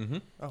 Mm-hmm.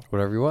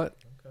 Whatever you want.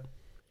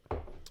 Okay.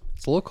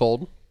 It's a little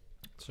cold.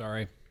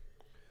 Sorry.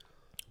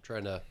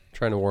 Trying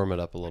to warm it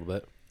up a little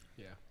bit.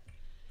 Yeah.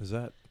 Is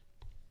that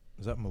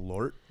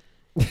Malort?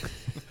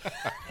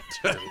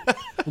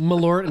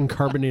 Malort and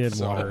carbonated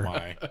So water. am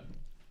I.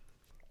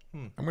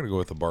 I'm going to go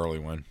with the barley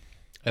wine.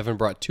 Evan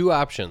brought 2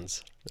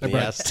 options. I He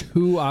brought asked,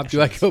 2 options.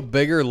 do I go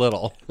big or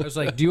little? I was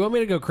like, do you want me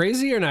to go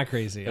crazy or not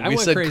crazy? And I we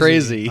went said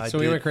crazy. So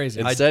we went crazy.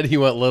 Instead, he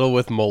went little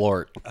with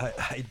Malort.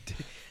 I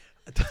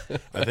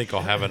I think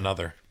I'll have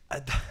another.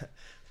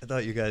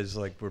 thought you guys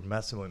were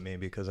messing with me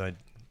because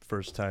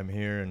first time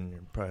here, and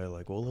you're probably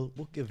like, well,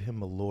 we'll give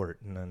him Malort,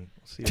 and then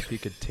see if he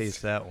could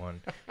taste that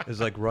one. It's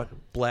like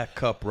Black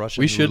Cup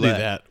Russian We should do roulette.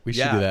 that. We should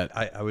Yeah, do that.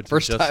 I would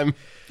First suggest- time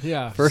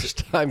Yeah.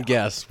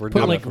 guess. We're Put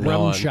doing like it from now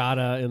rum on.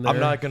 chata in there. I'm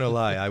not gonna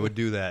lie. I would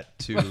do that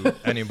to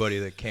anybody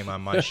that came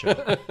on my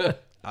show.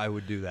 I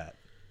would do that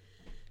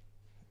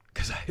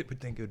because I would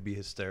think it would be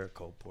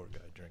hysterical. Poor guy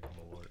drinking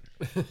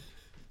Malort.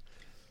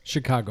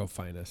 Chicago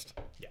finest.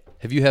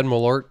 Have you had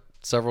Malort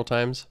several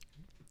times?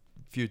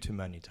 Few too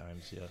many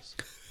times, yes.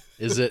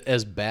 Is it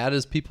as bad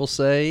as people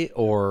say,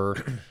 or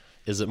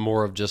is it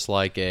more of just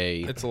like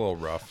It's a little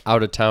rough.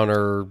 out of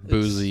towner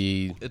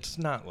boozy? It's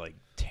not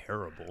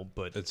terrible,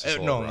 but It's just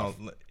a no, little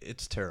rough.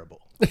 it's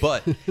terrible.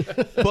 But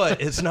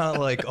it's not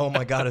like, oh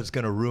my god, it's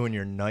gonna ruin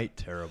your night.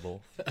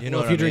 Terrible. You know,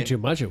 Well, if what you I drink mean? too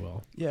much, it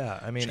will. Yeah,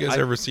 I mean, Did you guys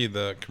I- ever see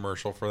the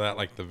commercial for that?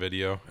 Like the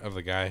video of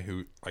the guy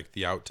who, like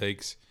the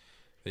outtakes,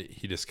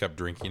 he just kept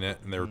drinking it,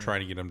 and they were trying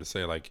to get him to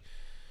say like,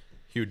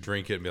 he would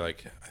drink it and be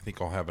like, I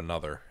think I'll have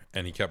another,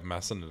 and he kept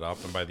messing it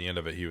up, and by the end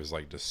of it, he was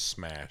like just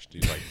smashed.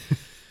 He's like,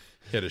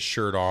 he had his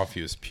shirt off,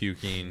 he was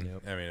puking.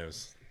 Yep. I mean,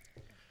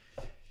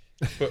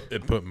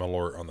 it put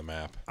Malort on the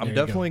map. I'm There you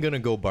go. definitely gonna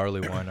go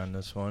barley wine on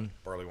this one.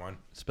 Barley wine.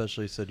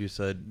 Especially you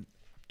said,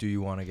 do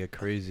you want to get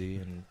crazy?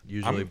 And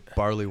usually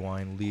barley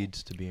wine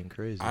leads to being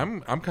crazy.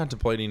 I'm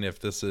contemplating if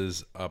this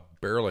is a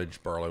barrel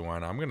aged barley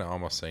wine. I'm gonna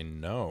almost say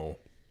no.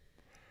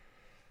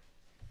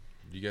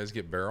 Do you guys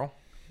get barrel?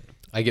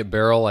 I get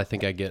barrel. I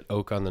think I get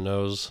oak on the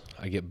nose.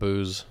 I get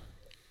booze.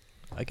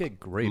 I get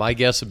grape. My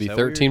guess would be Is that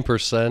weird?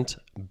 13%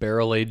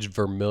 barrel aged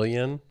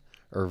vermilion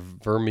or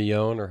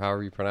vermilion or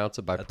however you pronounce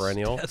it by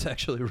Perennial. That's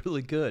actually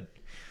really good.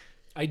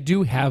 I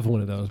do have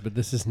one of those, but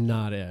this is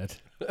not it.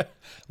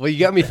 Well, you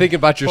got me thinking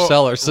about your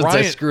cellar since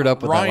I screwed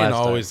up with Ryan that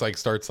last always time.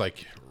 starts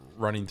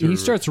running through. He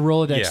starts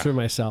Rolodex Yeah. through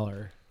my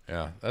cellar.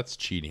 Yeah, that's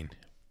cheating.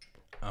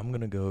 I'm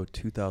gonna go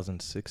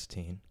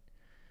 2016.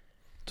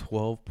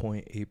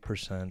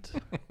 12.8%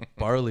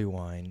 barley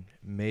wine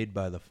made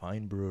by the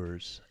fine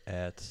brewers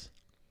at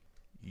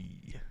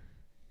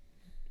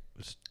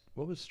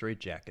what was Straight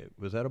Jacket?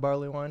 Was that a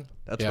barley wine?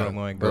 That's Yeah, what I'm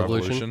going.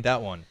 Revolution.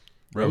 That one.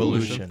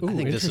 Revolution. Ooh, I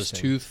think this is interesting.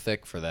 too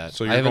thick for that.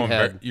 So I haven't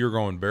had. you're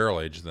going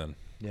barrel aged then.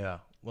 Yeah.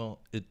 Well,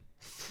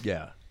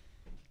 yeah.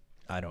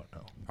 I don't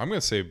know. I'm gonna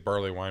say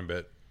barley wine,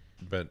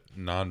 but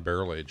non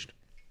barrel aged.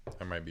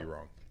 I might be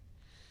wrong.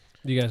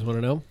 Do you guys want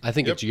to know? I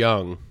think it's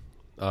young.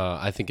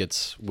 I think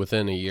it's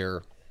within a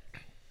year.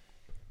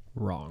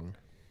 Wrong.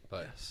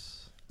 But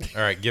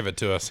All right, give it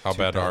to us. How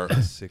bad are?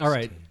 2016. All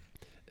right.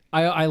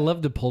 I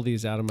love to pull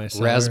these out of my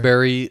cellar.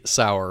 Raspberry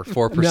sour,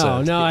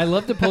 4%. No, I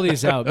love to pull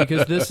these out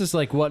because this is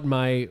like what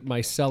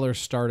my cellar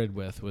started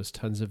with was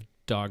tons of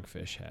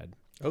Dogfish Head.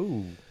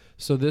 Oh,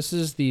 So this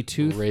is the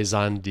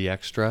Raison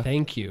d'Extra.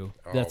 Thank you.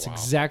 That's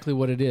exactly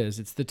what it is.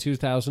 It's the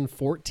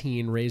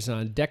 2014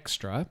 Raison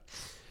d'Extra,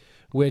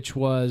 which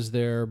was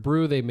their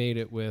brew. They made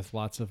it with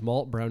lots of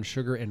malt, brown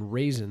sugar, and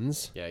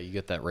raisins. Yeah, you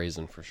get that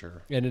raisin for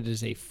sure. And it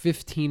is a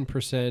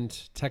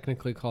 15%,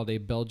 technically called a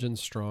Belgian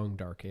strong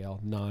dark ale,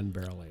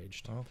 non-barrel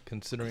aged. well,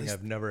 considering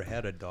I've never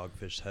had a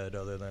Dogfish Head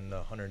other than the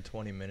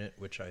 120 minute,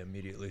 which I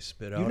immediately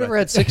spit out. You've never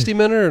had 60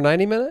 minute or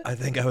 90 minute? I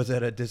think I was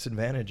at a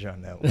disadvantage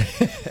on that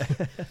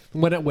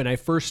one. When I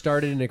first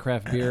started into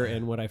craft beer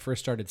and when I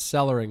first started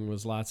cellaring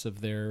was lots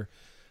of their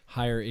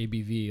higher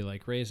ABV,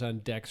 like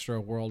Raison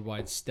d'Extra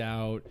Worldwide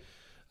Stout.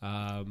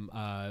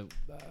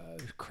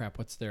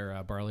 What's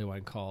their barley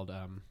wine called?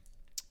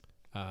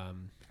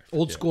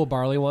 Old School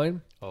barley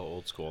wine. Oh,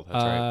 old school.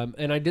 That's right.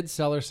 And I did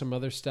cellar some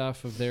other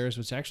stuff of theirs,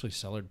 which actually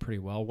cellared pretty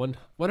well.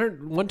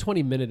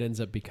 120 minute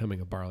ends up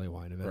becoming a barley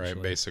wine eventually.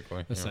 Right, basically.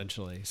 Yeah.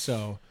 essentially.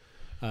 So,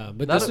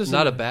 but Not, this is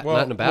not in a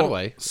bad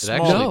way. It small-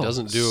 actually No.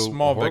 doesn't do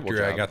Small a horrible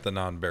victory. I job. got the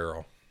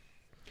non-barrel.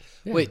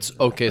 Wait,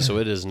 okay, so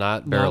it is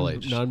not barrel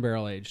aged.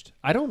 non-barrel aged.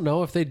 I don't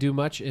know if they do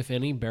much, if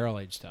any, barrel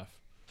aged stuff.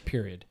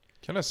 Period.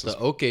 Can I The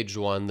oak aged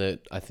one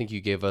that I think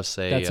you gave us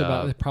That's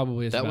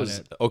probably is that about was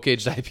it. oak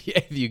aged IPA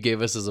that you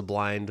gave us as a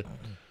blind.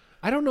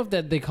 I don't know if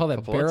that they call that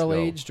Couple months barrel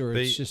ago. aged or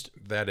it's just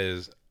that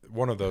is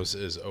one of those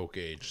is oak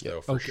aged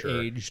though for oak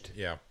sure. aged.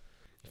 Yeah.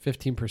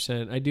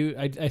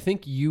 15%. I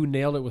think you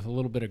nailed it with a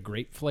little bit of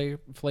grape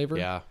flavor.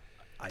 Yeah,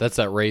 that's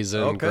that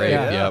raisin Okay, grape.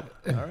 yeah.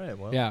 Yep. All right,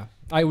 well, Yeah.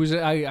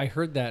 I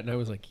heard that and I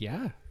was like,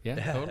 yeah,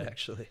 totally.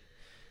 actually,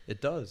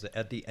 it does.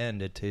 At the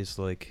end, it tastes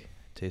like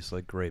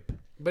grape.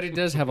 But it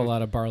does have a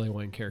lot of barley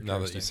wine Now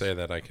characteristics. that you say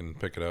that, I can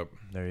pick it up.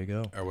 There you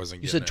go. I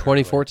wasn't. You getting said it right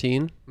away.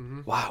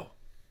 2014. Wow,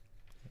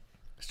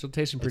 Still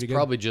tasting pretty it's good.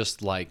 probably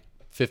just like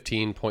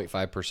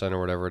 15.5% or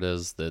whatever it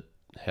is that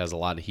has a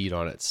lot of heat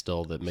on it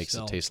still that makes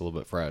Still. it taste a little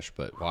bit fresh.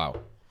 But wow,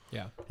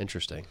 yeah.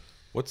 interesting.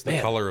 What's the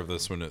color of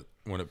this when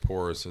it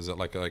pours? Is it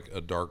like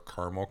a dark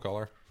caramel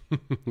color?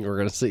 We're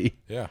gonna see.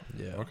 Yeah.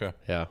 Yeah. Okay.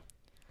 Yeah.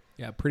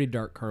 Yeah, pretty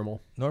dark caramel.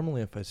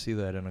 Normally, if I see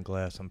that in a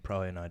glass, I'm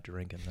probably not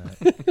drinking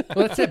that.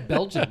 Well, that's that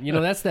Belgian.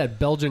 That's that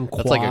Belgian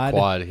quad. That's like a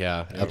quad.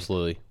 Yeah,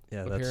 absolutely.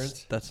 Yeah,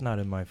 Appearance? that's not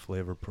in my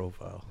flavor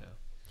profile.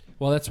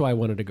 Well, that's why I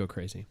wanted to go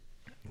crazy.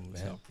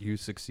 Man, you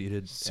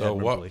succeeded. So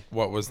admirably.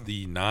 what was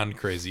the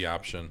non-crazy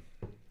option,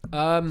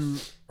 Or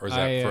or is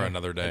that for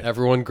another day?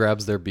 Everyone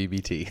grabs their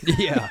BBT.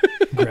 Yeah.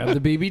 grab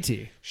the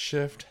BBT.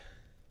 Shift.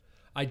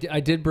 I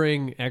did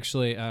bring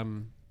actually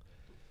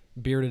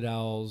Bearded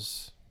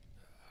Owl's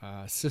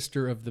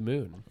Sister of the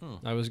Moon.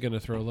 I was going to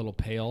throw a little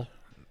pale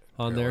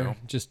on Pale there ale.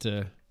 just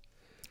to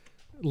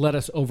let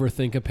us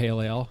overthink a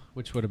pale ale,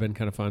 which would have been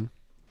kind of fun.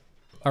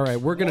 All right,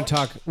 we're going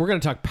to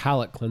talk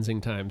palate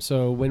cleansing time.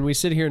 So when we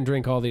sit here and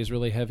drink all these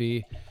really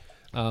heavy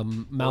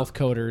mouth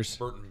coaters.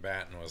 Burton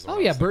Batten was. The Oh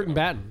one I yeah, was thinking Burton of.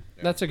 Batten.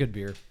 Yeah. That's a good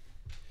beer.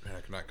 Man,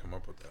 I could not come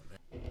up with that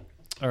name.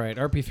 All right,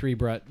 RP3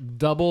 brought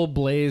double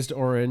blazed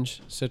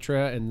orange,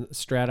 Citra, and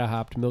Strata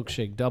hopped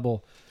milkshake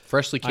double.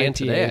 Freshly canned IPA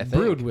today, I think.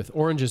 brewed with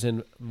oranges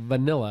and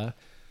vanilla,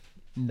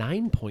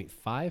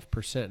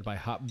 9.5% by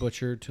Hop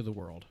Butcher to the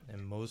World.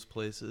 In most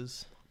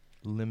places,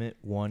 limit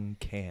one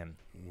can.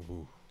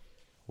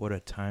 What a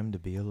time to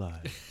be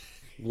alive.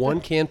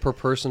 1 can per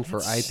person for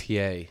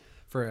IPA.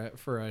 For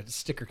a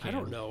sticker can. I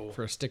don't know.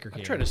 For a sticker can.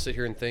 I'm trying to sit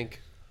here and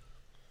think.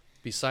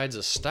 Besides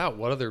a stout,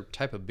 what other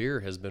type of beer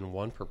has been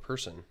 1 per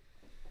person?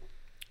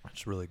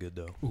 It's really good,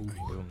 though.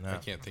 Boom, I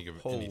that. can't think of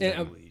Holy-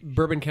 anything.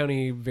 Bourbon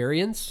County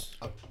variants.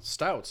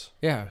 Stouts.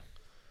 Yeah.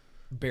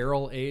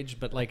 Barrel aged,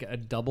 but like a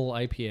double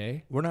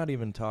IPA. We're not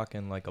even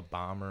talking like a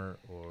bomber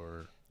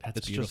or That's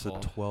it's beautiful.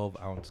 just a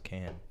 12-ounce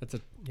can That's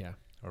yeah.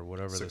 or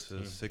whatever 16,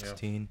 this is.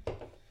 16.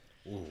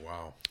 Ooh,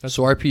 wow.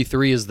 So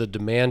RP3, is the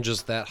demand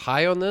just that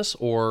high on this,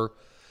 or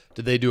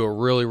did they do a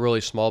really,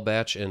 really small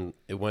batch and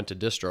it went to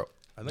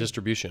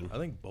distribution? I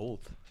think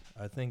both.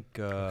 I think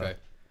Okay.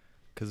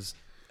 because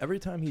every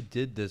time he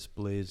did this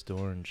blazed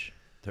orange,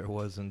 there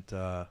wasn't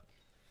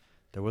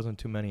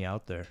too many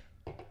out there.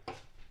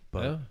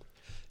 But Yeah.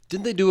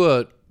 Didn't they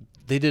do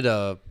they did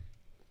a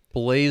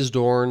blazed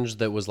orange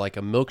that was like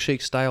a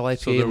milkshake style IPA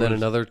So there and then was-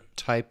 another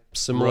type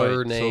similar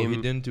right, name? So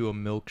he didn't do a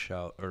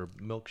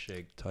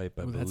milkshake type,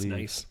 I Ooh, believe. that's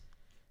nice.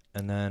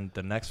 And then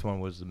the next one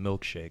was the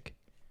milkshake.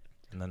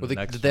 And then Well, the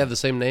next did they have one- the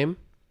same name?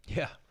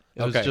 Yeah.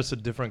 It was Okay. just a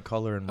different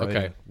color and Okay.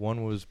 writing.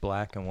 One was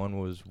black and one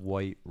was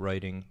white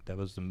writing. That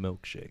was the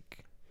milkshake.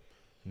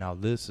 Now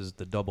this is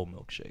the double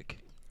milkshake.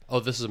 Oh,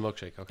 this is a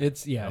milkshake. Okay.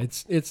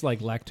 It's like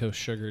lactose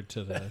sugar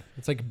to the.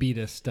 It's like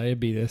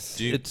diabetes.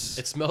 Do you, It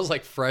smells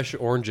like fresh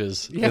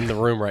oranges in the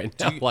room right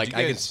now. Do you I can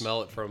guys-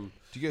 smell it from.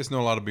 do you guys know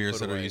a lot of beers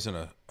Put that are away. using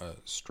a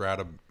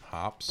strata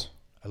hops?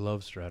 I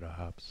love Strata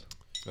hops.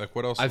 Like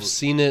what else? I've would-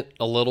 seen it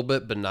a little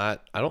bit, but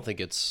not. I don't think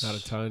it's Not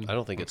a ton. I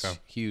don't think Okay. it's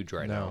huge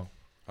right now.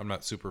 I'm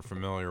not super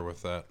familiar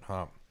with that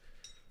hop.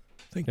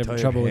 think Having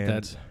tired trouble hands.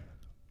 with that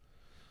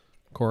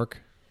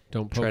cork.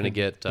 Don't poke Trying to it.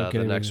 get Don't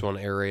the it next in- one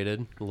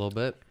aerated a little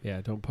bit.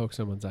 Yeah, don't poke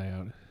someone's eye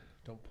out.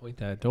 Don't point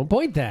that. Don't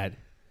point that.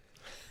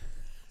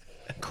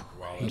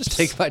 Just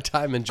take my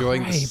time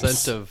enjoying Grapes. the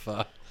scent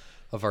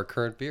of our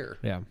current beer.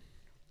 Yeah.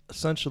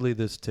 Essentially,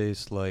 this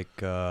tastes like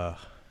the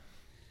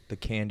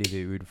candy that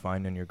you would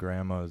find in your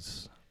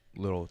grandma's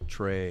little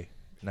tray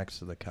next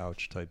to the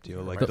couch type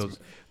deal, like those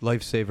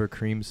Lifesaver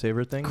Cream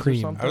Saver things or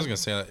Cream. something. I was gonna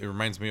say that it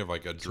reminds me of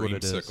like a what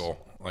it is. dreamsicle.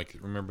 Like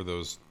remember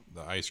those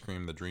the ice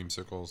cream, the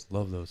dreamsicles?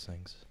 Love those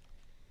things.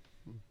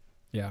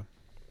 Yeah.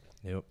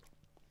 Yep.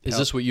 Is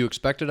this what you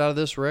expected out of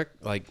this, Rick?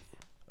 Like,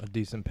 A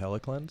decent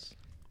palate cleanse.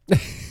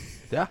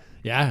 Yeah.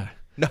 Yeah.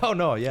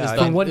 No, yeah. is I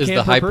the, mean, one is can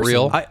the per hype person.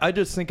 real? I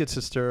just think it's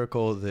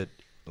hysterical that,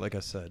 like I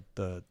said,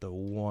 the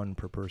one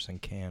per person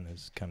can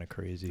is kind of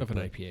crazy. Of an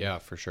but IPA. Yeah,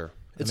 for sure.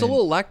 It's mean- a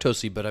little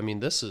lactosey, but I mean,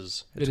 this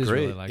is It is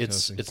great. really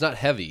lactose. it's not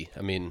heavy.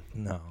 I mean,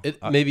 No. it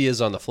maybe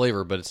is on the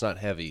flavor, but it's not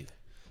heavy.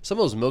 Some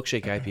of those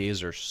milkshake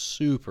IPAs are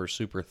super,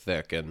 super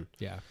thick, and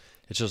Yeah.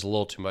 it's just a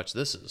little too much.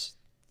 This is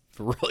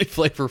really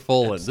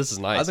flavorful, and this is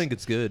nice. I think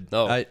it's good.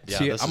 No, I, yeah,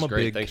 see, this I'm is a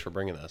great. big, Thanks for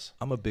bringing this.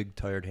 I'm a big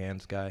tired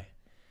hands guy.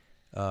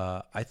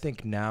 I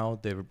think now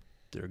they're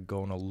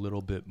going a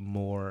little bit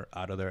more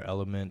out of their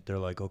element. They're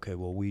like, okay,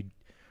 well, we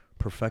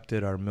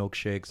perfected our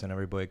milkshakes, and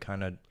everybody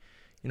kind of,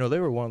 they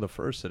were one of the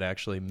first that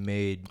actually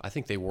made. I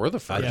think they were the I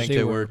first. think they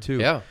they were. were too.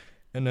 Yeah.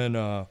 And then,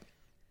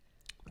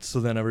 so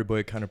then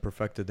everybody kind of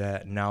perfected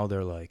that. Now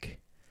they're like,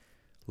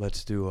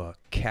 let's do a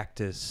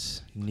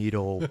cactus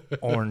needle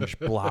orange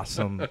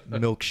blossom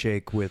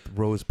milkshake with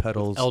rose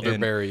petals.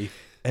 Elderberry.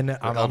 And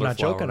I'm not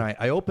joking. elderflower.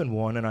 I opened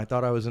one and I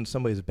thought I was in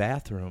somebody's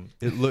bathroom.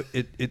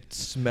 It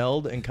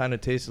smelled and kind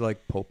of tasted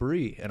like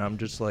potpourri, and I'm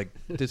just like,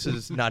 this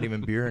is not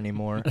even beer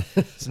anymore.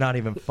 It's not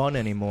even fun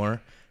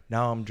anymore.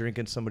 Now I'm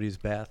drinking somebody's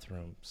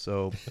bathroom.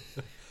 So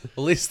At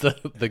least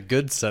the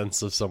good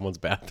sense of someone's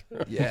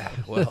bathroom. yeah,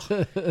 well,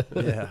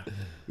 yeah,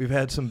 we've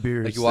had some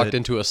beers. Like you walked that-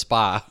 into a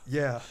spa.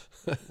 Yeah,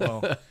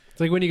 well, It's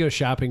like when you go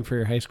shopping for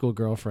your high school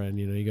girlfriend,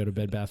 you go to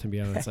Bed Bath &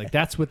 Beyond. It's like,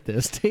 that's what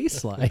this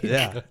tastes like.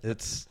 yeah,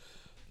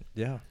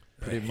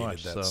 pretty I hated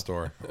much. that So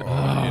store. I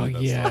Oh, hated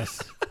that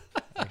yes.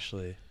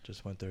 actually,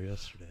 just went there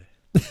yesterday.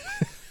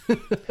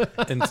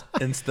 store.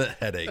 Instant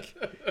headache.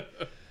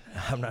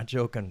 I'm not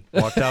joking.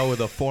 Walked out with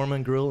a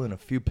Foreman grill and a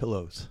few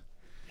pillows.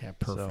 Yeah,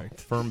 So,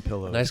 perfect. firm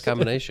pillows. Nice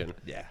combination.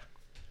 Yeah.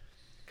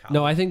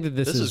 No, I think that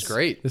this is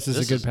great. This is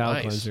This a good is palate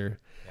nice. cleanser.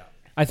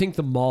 I think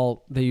the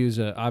malt they use,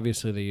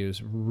 obviously they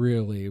use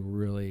really,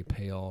 really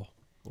pale,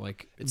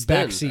 like It's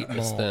thin. backseat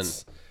It's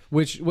malts.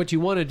 Which what you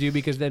want to do,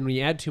 because then when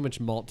you add too much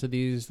malt to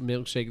these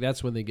milkshake,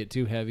 that's when they get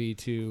too heavy,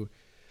 too.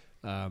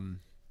 And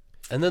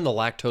then the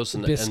lactose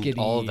and Biscuity.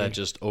 all of that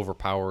just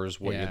overpowers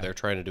what Yeah. they're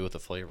trying to do with the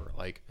flavor.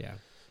 Like, Yeah.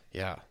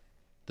 yeah,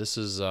 this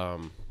is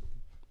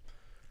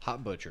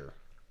Hot Butcher.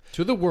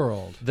 To the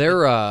world.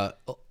 They're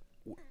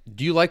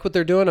do you like what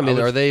they're doing? I mean,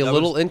 was- are they a that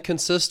little was-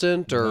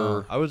 inconsistent or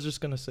No, I was just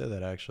gonna say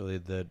that actually.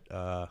 That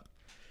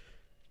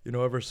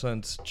ever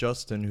since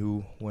Justin,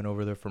 who went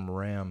over there from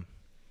Ram,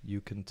 you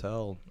can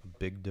tell a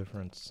big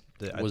difference.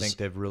 I Was- think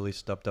they've really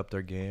stepped up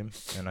their game,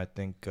 and I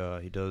think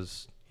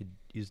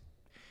he's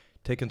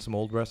taken some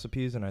old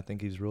recipes, and I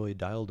think he's really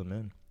dialed them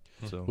in.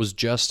 So was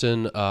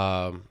Justin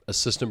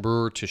assistant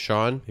brewer to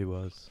Sean? he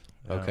was.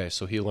 Yeah, Okay,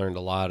 so he learned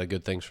a lot of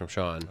good things from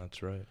Sean.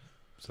 that's right.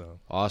 So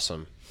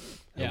Awesome.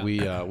 And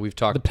Yeah. we've The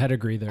talked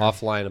pedigree there.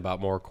 offline about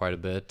more quite a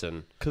bit,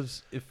 and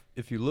because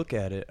if you look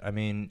at it, I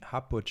mean,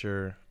 Hop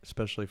Butcher,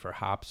 especially for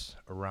hops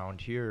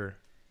around here,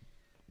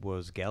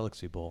 was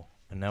Galaxy Bowl,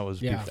 and that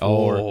was Yeah.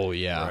 before. oh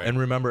yeah, And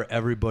remember,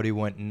 everybody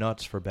went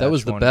nuts for Batch that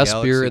was the 1 best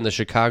Galaxy. beer in the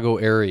Chicago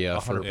area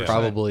for 100%.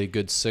 probably a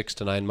good 6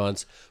 to 9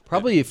 months.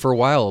 Probably for a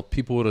while,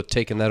 people would have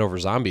taken that over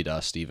Zombie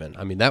Dust. Even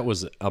I mean, that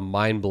was a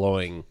mind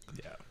blowing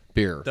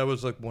beer. That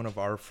was like one of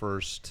our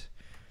first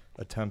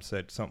attempts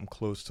at something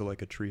close to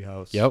like a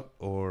treehouse. Yep.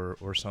 Or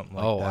something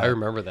like Oh, that. I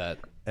remember that.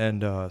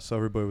 And so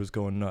everybody was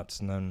going nuts,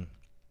 and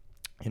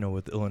then,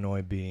 with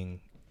Illinois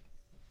being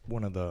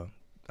one of the,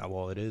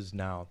 well, it is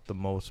now the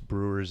most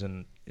brewers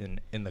in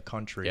the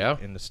country, Yeah,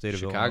 in the state of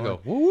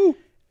Chicago. Illinois. Woo!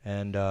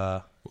 And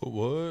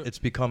What? it's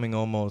becoming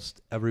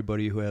almost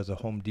everybody who has a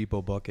Home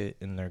Depot bucket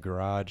in their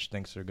garage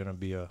thinks they're going to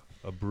be a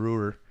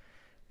brewer,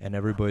 and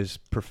everybody's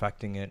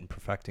perfecting it and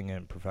perfecting it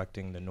and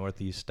perfecting the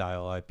Northeast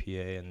style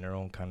IPA in their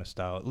own kind of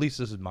style. At least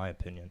this is my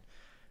opinion.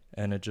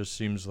 And it just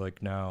seems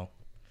like now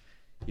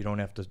you don't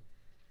have to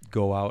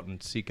go out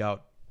and seek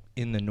out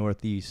in the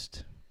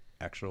Northeast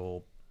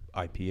actual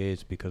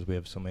IPAs because we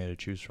have so many to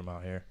choose from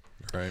out here.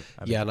 Right.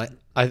 Yeah,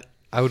 and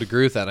I would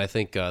agree with that. And I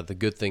think the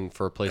good thing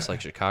for a place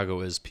like Chicago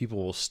is people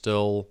will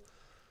still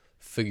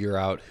figure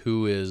out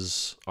who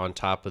is on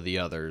top of the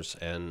others.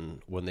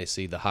 And when they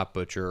see the Hot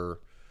Butcher,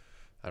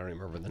 I don't even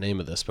remember the name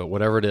of this, but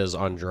whatever it is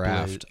on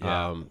draft,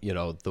 yeah.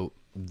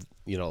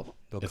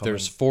 If come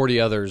there's in. 40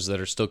 others that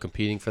are still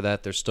competing for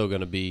that, they're still going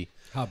to be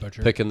Hot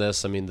Butcher. picking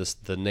this. I mean,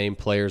 the name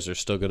players are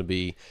still going to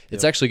be.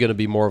 It's actually going to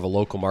be more of a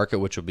local market,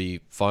 which will be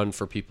fun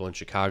for people in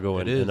Chicago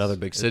and It is. other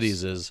big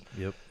cities. Is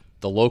Yep.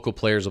 the local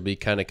players will be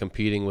kind of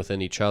competing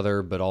within each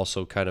other, but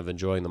also kind of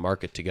enjoying the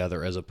market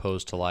together, as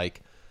opposed to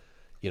like,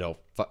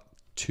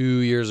 2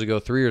 years ago,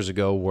 3 years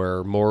ago,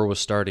 where Moore was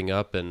starting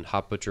up and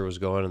Hop Butcher was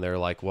going, and they're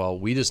like, well,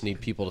 we just need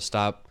people to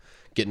stop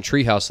getting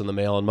Treehouse in the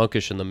mail and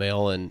Monkish in the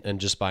mail and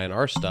just buying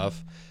our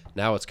stuff.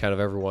 Now it's kind of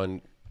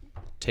everyone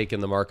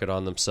taking the market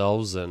on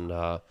themselves and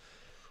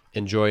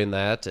enjoying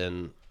that.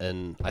 And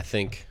I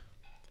think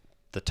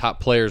the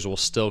top players will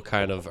still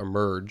kind of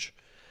emerge.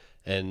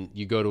 And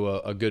you go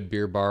to a good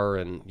beer bar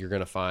and you're going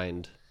to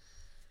find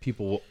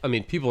people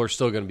are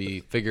still going to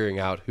be figuring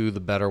out who the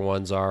better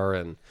ones are.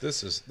 And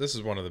this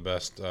is one of the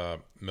best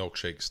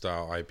milkshake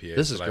style IPAs.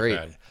 This is that great.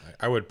 I've had.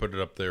 I would put it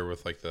up there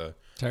with like the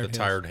Tired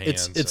tired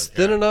hands. It's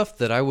thin enough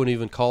that I wouldn't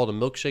even call it a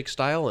milkshake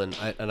style, and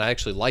I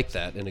actually like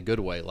that in a good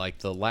way. Like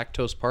the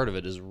lactose part of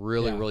it is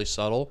really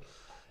subtle.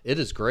 It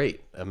is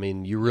great. I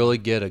mean, you really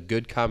get a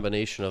good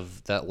combination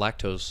of that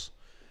lactose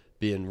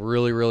being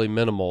really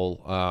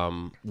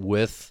minimal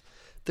with.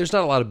 There's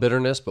not a lot of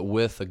bitterness, but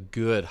with a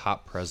good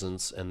hop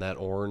presence and that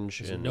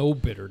orange and no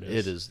bitterness.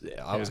 It is.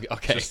 I was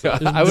okay. There's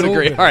I would no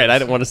agree. bitterness. All right, I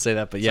didn't want to say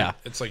that, but yeah,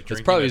 it's like it's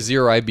drinking probably a-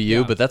 0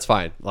 IBU, but that's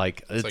fine.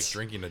 Like It's like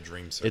drinking a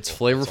dreamsicle. It's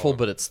That's all. flavorful,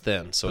 but it's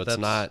thin, so But it's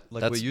not.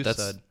 like that's what you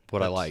that's said.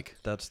 what I That's- like.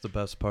 That's the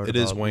best part. It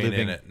is about weighing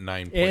living. in at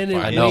 9.5. And it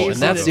I know, weighs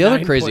and that's in the at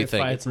other crazy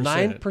thing. 9.5%. It's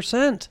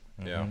 9%.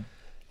 Yeah.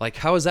 Like,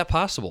 how is that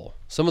possible?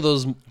 Some of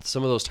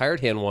those tired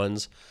hand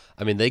ones,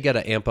 I mean, they got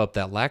to amp up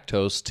that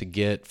lactose to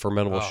get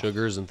fermentable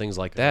sugars and things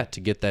like that to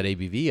get that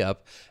ABV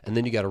up, and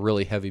then you got a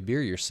really heavy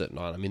beer you're sitting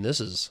on. I mean,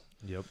 this is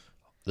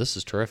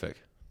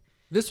terrific.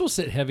 This will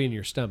sit heavy in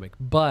your stomach,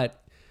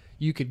 but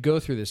you could go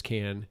through this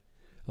can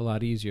a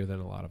lot easier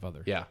than a lot of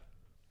others. Yeah.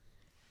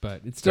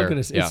 But it's still Fair.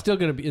 gonna Yeah.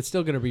 it's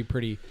still gonna be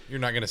pretty. You're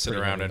not going to sit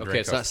around and Okay, drink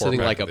it's a not sitting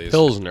four-pack like a of these.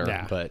 Pilsner,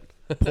 Yeah. but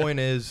Point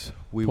is,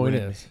 we Point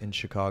win is. in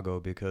Chicago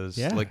because,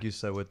 Yeah. like you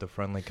said, with the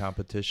friendly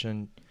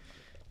competition,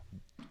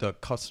 the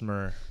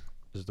customer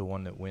is the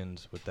one that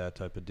wins with that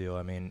type of deal.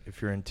 I mean,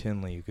 if you're in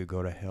Tinley, you could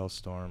go to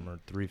Hailstorm or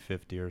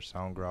 350 or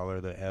Sound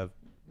Growler that have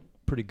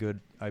pretty good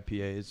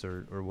IPAs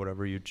or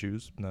whatever you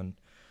choose. And then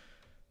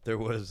there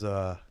was,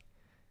 if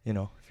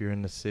you're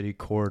in the city,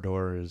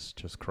 Corridor is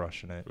just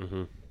crushing it.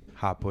 mm-hmm.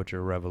 Hop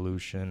Butcher,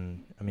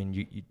 Revolution. I mean,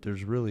 you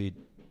there's really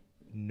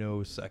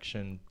no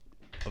section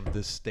of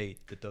this state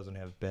that doesn't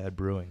have bad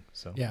brewing.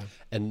 So Yeah.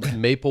 And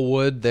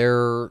Maplewood,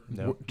 are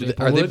they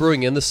Maplewood?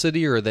 brewing in the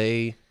city or are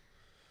they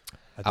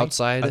I think,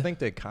 outside? I think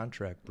they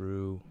contract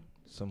brew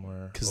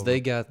somewhere because over- they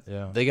got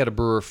yeah. a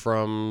brewer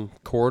from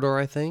Corridor,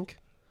 I think.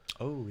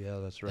 Oh yeah,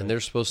 that's right. And they're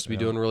supposed to be Yeah.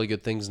 doing really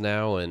good things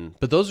now.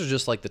 But those are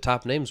just like the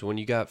top names. When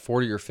you got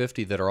 40 or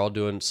 50 that are all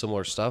doing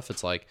similar stuff,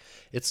 it's like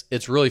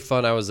it's really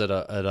fun. I was at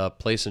a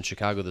place in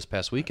Chicago this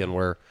past weekend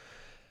where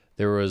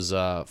there was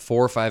 4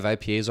 or 5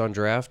 IPAs on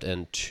draft,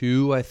 and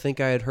 2 I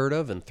think I had heard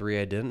of, and 3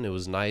 I didn't. It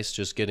was nice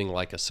just getting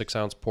like a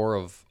 6-ounce pour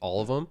of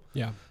all of them.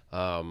 Yeah.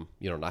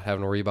 Not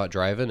having to worry about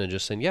driving and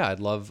just saying, yeah,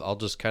 I'll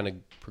just kind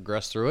of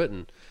progress through it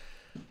and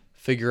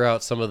figure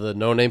out some of the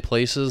no-name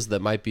places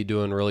that might be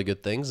doing really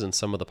good things and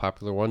some of the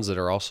popular ones that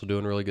are also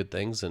doing really good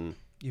things and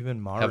Even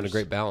Mars having a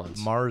great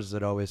balance. Mars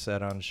that always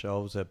sat on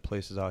shelves at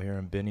places out here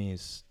in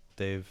Binny's,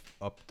 they've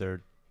upped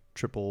their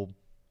triple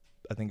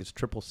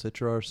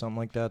Citra or something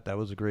like that. That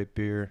was a great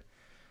beer.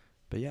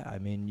 But yeah, I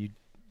mean,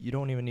 you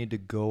don't even need to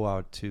go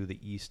out to the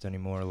east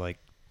anymore, like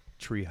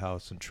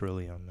Treehouse and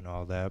Trillium and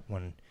all that.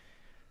 When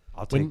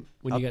When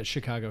you got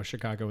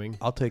Chicagoing.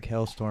 I'll take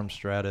Hailstorm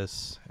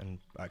Stratus, and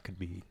I could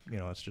be,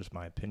 it's just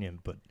my opinion,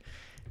 but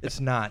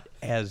it's not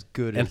as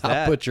good And as that.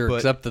 Hop Butcher, but-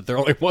 except that they're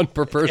only one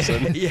per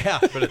person. yeah,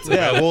 But it's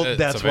yeah. Well, it's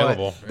that's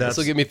available. why. This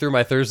will get me through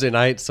my Thursday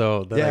night,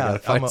 so then I gotta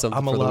find something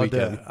I'm for the allowed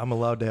weekend. I'm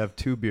allowed to have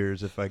 2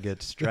 beers if I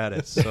get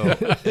Stratus. So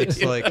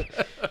it's like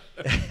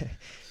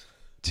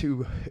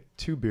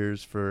two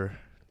beers for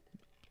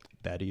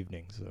that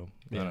evening. So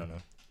I don't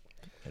know.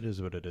 It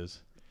is what it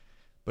is,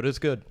 but it's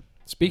good.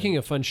 Speaking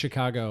of fun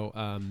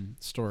Chicago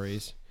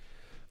stories,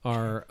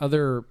 our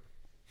other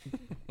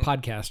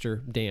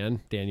podcaster,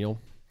 Daniel,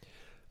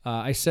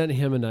 I sent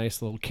him a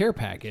nice little care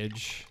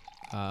package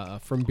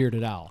from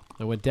Bearded Owl.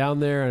 I went down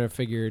there and I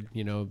figured,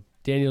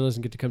 Daniel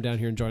doesn't get to come down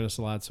here and join us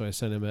a lot, so I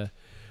sent him a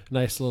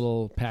nice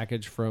little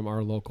package from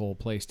our local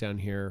place down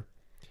here,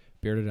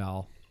 Bearded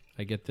Owl.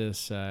 I get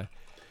this.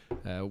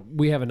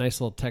 We have a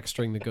nice little text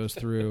string that goes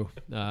through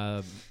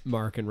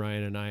Mark and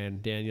Ryan and I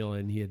and Daniel,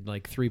 and he had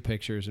like 3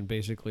 pictures, and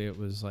basically it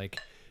was like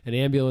an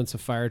ambulance, a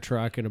fire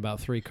truck, and about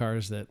 3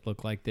 cars that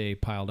looked like they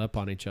piled up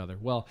on each other.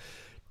 Well,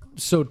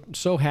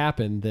 so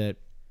happened that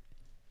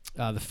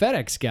the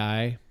FedEx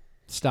guy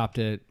stopped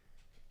at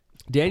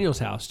Daniel's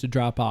house to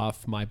drop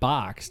off my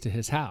box to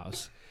his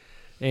house,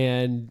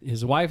 and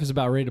his wife is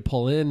about ready to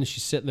pull in.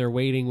 She's sitting there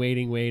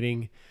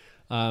waiting.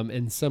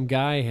 And some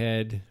guy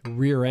had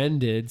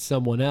rear-ended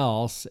someone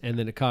else, and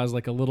then it caused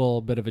like a little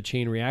bit of a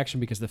chain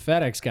reaction because the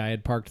FedEx guy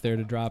had parked there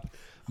to drop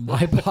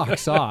my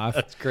box off.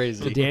 That's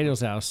crazy. To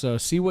Daniel's house. So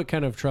see what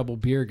kind of trouble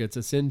beer gets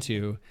us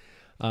into.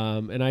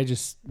 And I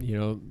just,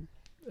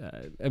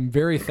 I'm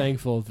very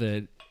thankful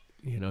that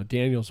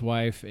Daniel's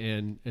wife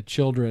and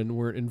children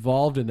weren't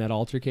involved in that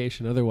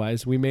altercation.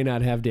 Otherwise, we may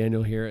not have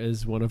Daniel here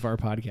as one of our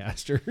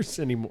podcasters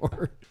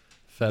anymore.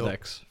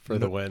 FedEx for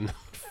the win.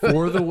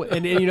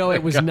 And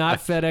it was not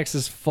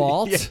FedEx's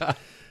fault.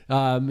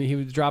 He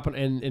was dropping,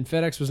 and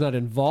FedEx was not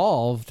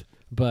involved,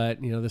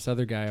 but this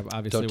other guy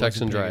obviously Don't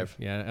text and drive.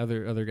 Yeah,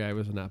 other guy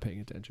was not paying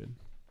attention.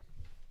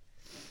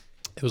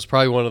 It was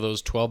probably one of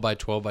those 12 by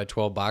 12 by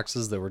 12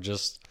 boxes that were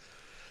just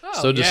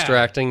so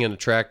distracting and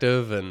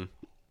attractive, and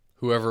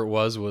whoever it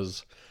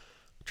was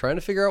trying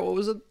to figure out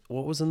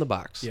what was in the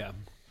box. Yeah.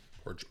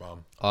 Porch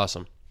bomb.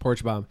 Awesome.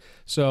 Porch bomb.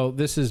 So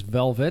this is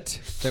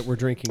Velvet that we're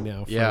drinking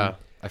now. Yeah.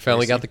 I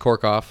finally got the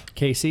cork off.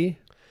 Casey,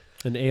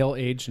 an ale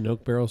aged in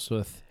oak barrels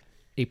with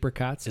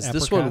apricots. Is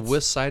this one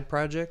with Side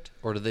Project,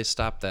 or did they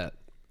stop that?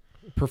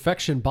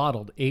 Perfection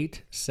bottled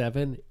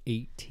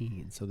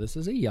 8/7/18. So this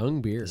is a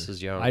young beer. This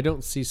is young. I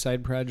don't see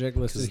Side Project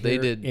listed here. They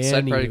did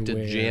Side Project did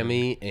anywhere.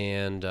 Jammy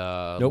and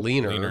Nope.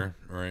 Leaner.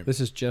 Right. This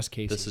is just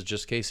Casey. This is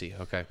just Casey.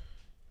 Okay.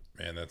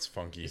 Man, that's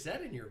funky. Is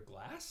that in your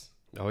glass?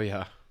 Oh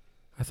yeah.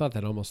 I thought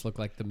that almost looked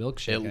like the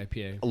milkshake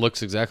IPA. It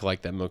looks exactly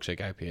like that milkshake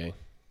IPA.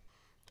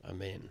 I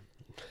mean,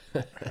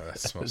 That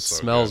smells it so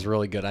smells good.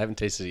 really good. I haven't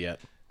tasted it yet.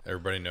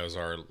 Everybody knows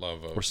our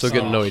love of We're still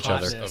getting to know each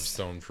other. hotness. of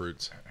stone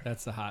fruits.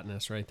 That's the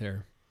hotness right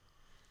there.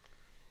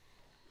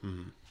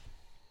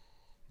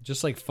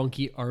 Just like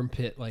funky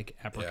armpit like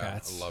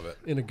apricots. I love it.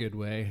 In a good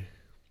way.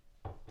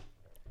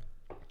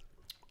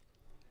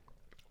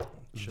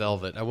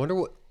 Velvet. I wonder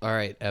what. All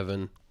right,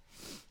 Evan.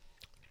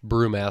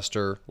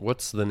 Brewmaster.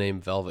 What's the name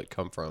Velvet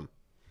come from?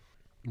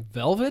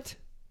 Velvet?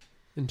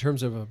 In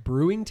terms of a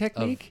brewing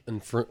technique?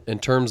 In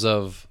terms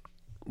of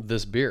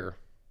this beer.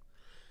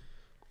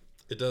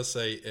 It does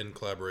say in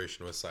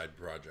collaboration with Side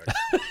Project.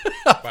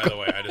 By the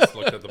way, I just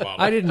looked at the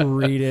bottle. I didn't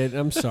read it.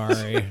 I'm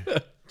sorry.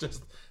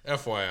 Just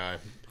FYI.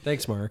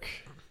 Thanks, Mark.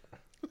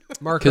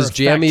 Mark, Because our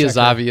jammy fact is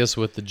checker. obvious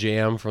with the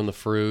jam from the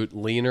fruit.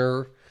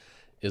 Leaner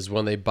is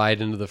when they bite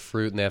into the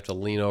fruit and they have to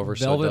lean over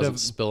so Velvet it doesn't of-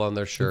 spill on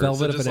their shirt.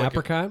 Velvet Is it of an just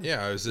apricot?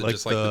 Yeah, is it Like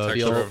just like the the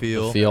texture of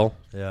feel. Feel.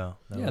 Yeah.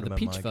 that Yeah, would've the been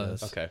peach my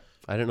fuzz. guess. Okay.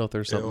 I didn't know if there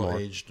was something ale more.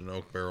 aged in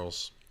oak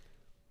barrels?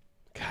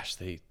 Gosh,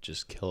 they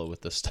just kill it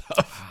with this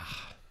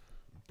stuff.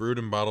 Brewed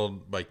and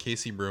bottled by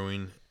Casey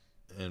Brewing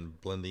and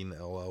Blending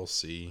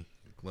LLC,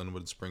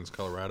 Glenwood Springs,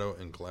 Colorado,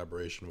 in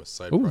collaboration with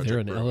Side Oh, Project they're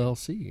an Brewing.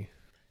 LLC.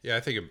 Yeah,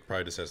 I think it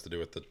probably just has to do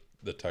with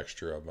the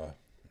texture of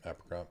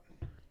apricot.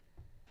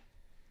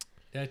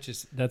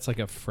 That's like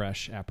a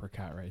fresh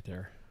apricot right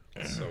there.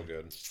 It's so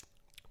good.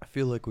 I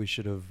feel like we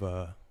should have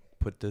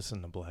put this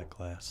in the black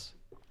glass.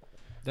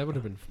 That would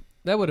have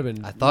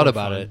been. I thought more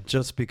about fun. it.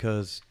 Just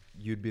because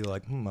you'd be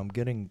like, I'm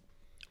getting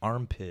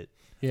armpit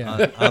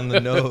Yeah. on the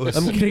nose.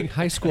 I'm getting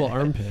high school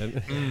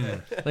armpit.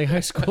 Like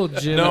high school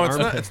gym No, it's armpit.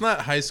 not. It's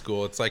not high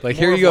school. It's like Like,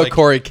 more here of you go, like,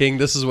 Corey King.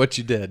 This is what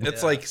you did.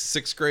 It's like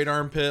 6th grade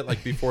armpit,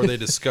 like before they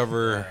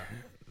discover,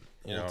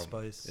 you know, Old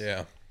Spice.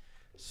 yeah.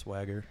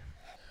 Swagger.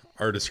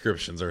 Our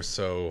descriptions are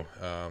so.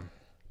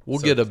 We'll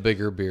So- get a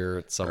bigger beer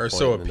at some are point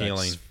so in the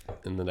appealing.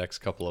 in the next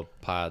couple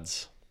of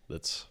pods.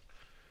 That's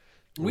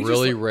We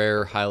really just-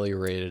 rare, highly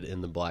rated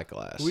in the black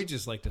glass. We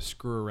just like to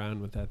screw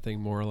around with that thing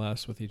more or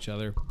less with each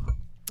other.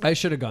 I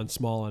should have gone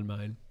small on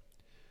mine,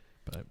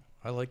 but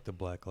I like the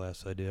black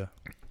glass idea.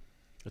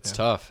 It's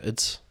tough.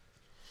 It's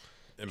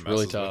It really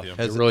messes tough. with you.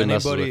 Has really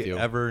messes anybody with you.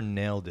 ever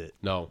nailed it?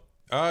 no,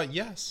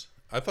 Yes.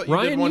 I thought you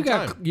did Ryan, one you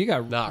got time. you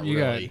got not you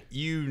really.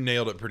 You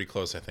nailed it pretty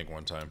close, I think,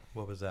 one time.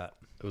 What was that?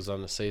 It was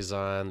on the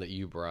saison that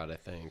you brought. I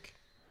think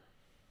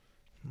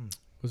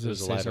Was it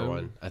was a lighter Saison?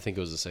 one. I think it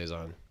was a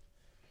saison.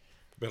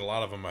 But a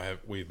lot of them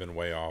we've been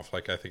way off.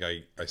 Like I think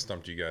I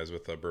stumped you guys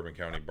with the Bourbon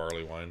County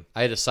barley wine.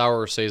 I had a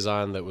sour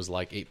saison that was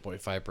like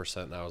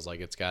 8.5%, and I was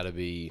like, it's got to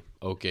be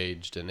oak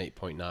aged and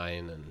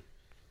 8.9, and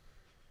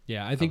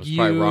Yeah, I I think was you.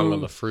 probably wrong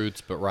on the fruits,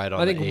 but right on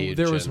I think the age.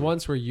 there was and-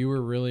 once where you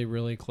were really,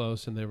 really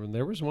close, and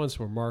there was once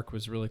where Mark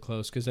was really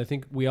close because I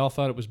think we all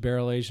thought it was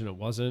barrel aged and it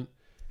wasn't,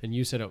 and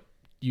you said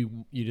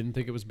you didn't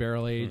think it was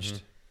barrel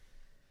aged.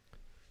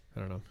 I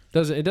don't know.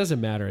 It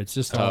doesn't matter. It's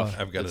just Tough.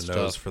 I've got It's a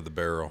nose tough. for the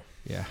barrel.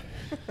 yeah.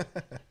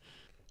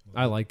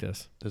 I like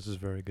this. This is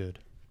very good.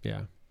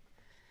 Yeah,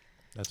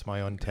 That's my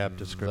untapped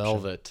description.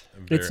 Velvet.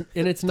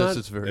 it's not This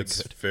is very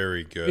It's good.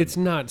 very good. it's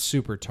not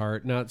super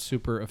tart, not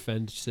super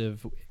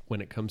offensive when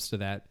it comes to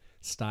that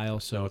style.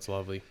 So No, it's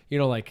lovely.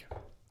 like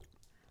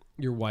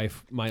your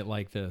wife might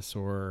like this,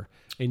 or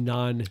a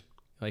non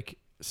like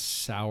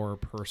sour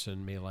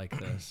person may like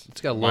this. It's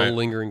got a My- low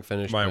lingering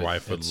finish. My but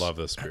wife would it's- love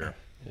this beer.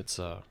 It's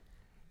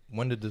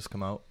When did this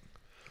come out?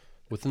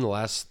 within the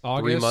last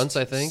August 3 months,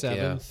 I think.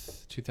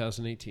 7th,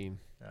 2018.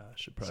 I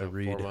should Yeah, probably so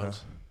read. 4 huh?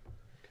 months.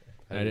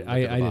 I didn't did- look at the I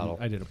didn't- bottle.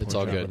 I did a poor It's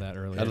all job good. with that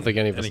earlier. I don't think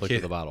any of And us looked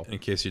at the bottle. In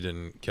case you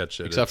didn't catch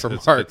it, Except for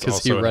it's- Mark, it's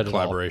 'cause he also in read it all.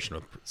 collaboration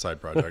with Side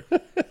Project.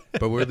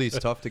 But were these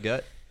tough to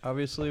get?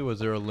 Obviously, was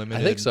there a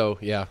limited? I think so.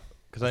 Yeah.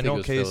 Because I think it know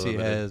was fairly Casey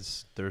limited.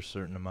 has their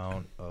certain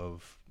amount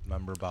of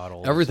member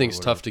bottles. Everything's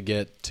or tough to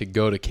get to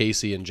go to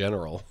Casey in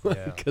general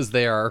Yeah. because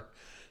they are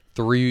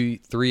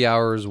three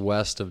hours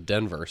west of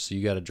Denver, so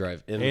you got to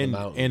drive into the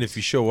mountains. And if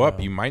you show up,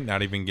 you might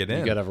not even get in.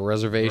 You got to have a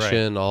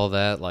reservation, all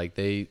that. Like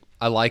I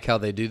like how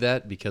they do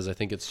that because I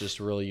think it's just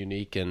really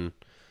unique and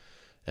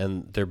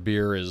their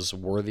beer is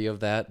worthy of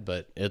that.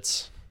 But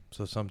it's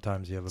So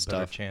sometimes you have a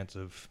better chance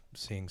of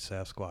seeing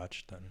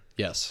Sasquatch than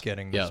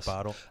getting this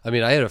bottle. I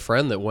mean, I had a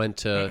friend that went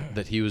to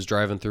that he was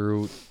driving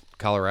through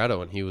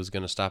Colorado and he was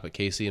going to stop at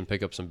Casey and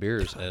pick up some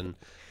beers and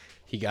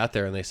he got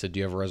there and they said, "Do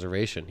you have a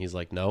reservation?" He's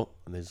like, "No."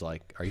 And he's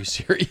like, "Are you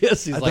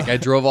serious?" He's like, "I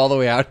drove all the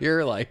way out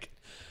here." Like,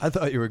 I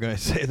thought you were going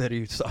to say that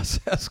he saw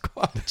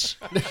Sasquatch.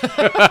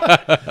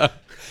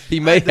 He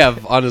may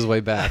have on his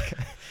way back.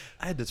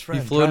 I had this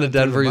friend. He flew into driving through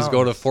Denver. the He was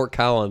going to mountains. Fort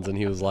Collins, and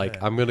he was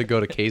like, "I'm going to go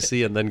to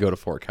Casey and then go to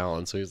Fort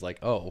Collins." So he's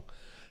like, "Oh,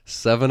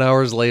 7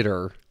 hours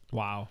later,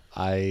 Wow.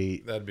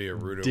 That'd be a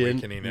rude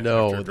didn't awakening.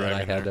 know after that I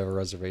driving had to there. have a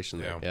reservation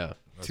there." Yeah,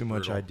 That's Too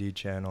much brutal. ID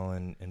channel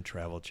and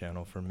Travel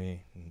Channel for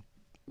me. And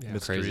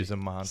Mysteries crazy.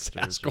 and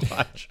Monsters.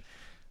 Sasquatch.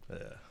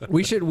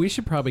 We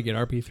should probably get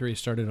RP3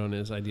 started on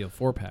his ideal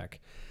 4-pack.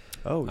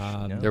 Oh,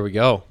 There we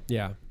go.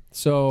 Yeah.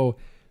 So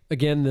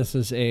again, this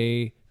is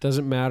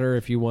doesn't matter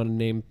if you want to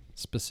name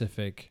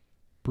specific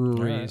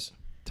breweries,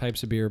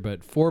 types of beer,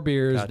 but 4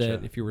 beers Gotcha.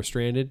 that if you were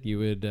stranded,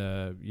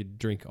 you'd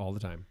drink all the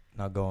time.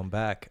 Now going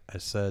back, I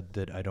said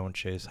that I don't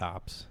chase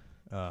hops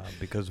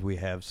because we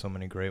have so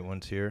many great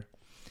ones here.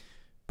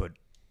 But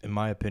in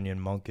my opinion,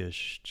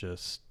 Monkish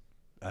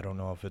I don't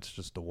know if it's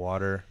just the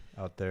water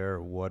out there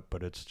or what,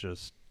 but it's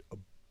just a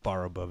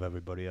bar above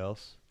everybody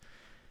else.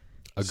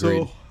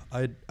 Agreed. So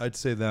I'd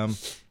say them.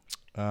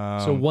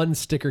 So one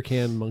sticker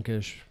can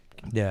Monkish.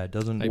 Yeah, it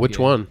doesn't. Which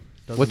one?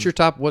 Doesn't- What's your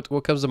top? What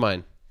comes to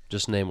mind?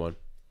 Just name one.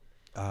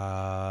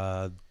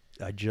 I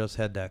just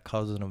had that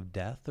Cousin of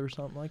Death or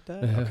something like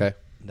that. Okay.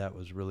 That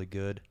was really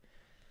good.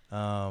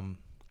 A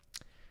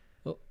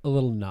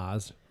little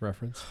Nas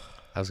reference.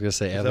 I was gonna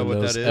say Is that Evan what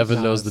knows. that is?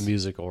 Evan knows Nas. the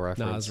musical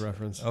reference. Nas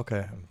reference.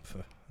 Okay.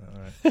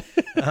 All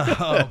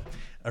right.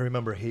 I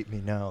remember Hate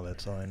Me Now.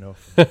 That's all I know.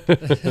 I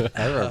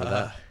remember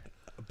that.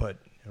 But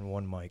in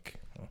one mic.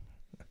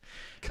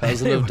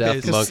 Cousin of Death,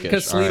 Anyways, Monkish.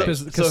 Because All sleep right. is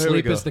So here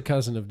we sleep is go. the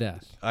cousin of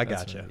death. I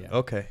That's gotcha. what-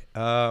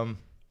 yeah. Okay.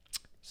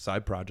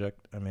 Side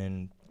project. I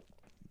mean,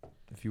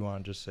 if you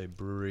want to just say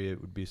brewery, it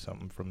would be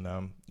something from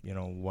them. You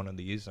know, one of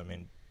these. I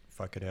mean,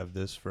 if I could have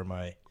this for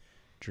my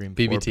dream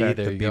BBT, 4-pack,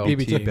 there the you go.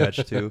 BBT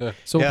batch too.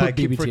 So we'll yeah, I put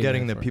keep BBT in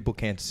forgetting there that for people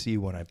can't see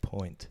when I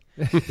point.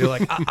 They're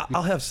like,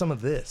 I'll have some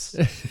of this.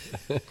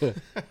 All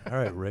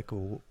right, Rick,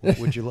 what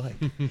would you like?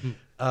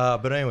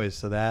 But anyways,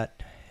 so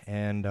that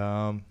and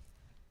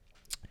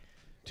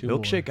Two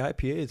milkshake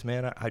IPAs,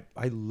 man.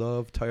 I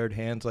love Tired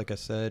Hands. Like I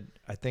said,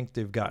 I think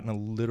they've gotten a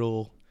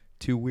little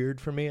too weird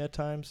for me at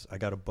times. I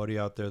got a buddy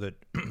out there that,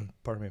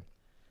 pardon me,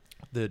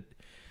 that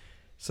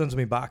sends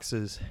me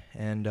boxes,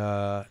 and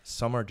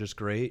some are just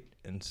great,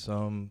 and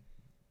some,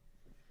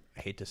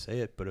 I hate to say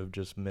it, but have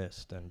just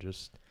missed, and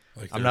just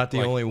Like I'm they're- not the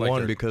like- only like one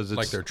they're- because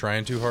like it's they're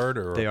trying too hard,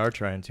 or they are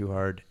trying too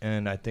hard,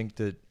 and I think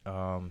that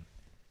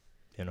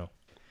you know,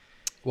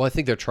 Well, I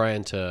think they're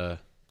trying to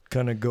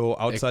kind of go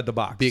outside the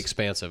box. be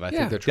expansive. I Yeah.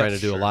 think they're trying Yes,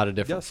 to do sure. a lot of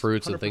different Yes,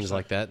 fruits and things 100%.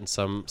 like that, and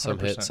some hit,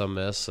 100%. some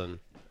miss, and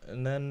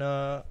And then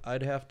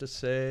I'd have to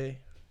say,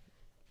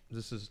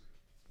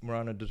 we're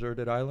on a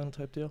deserted island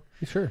type deal.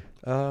 Sure.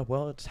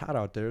 Well, it's hot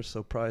out there,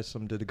 so probably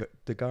some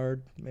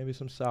DeGard, maybe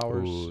some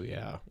sours. ooh,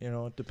 yeah. You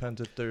know, it depends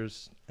if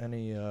there's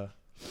any.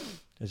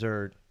 Is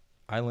there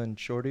island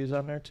shorties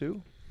on there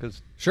too?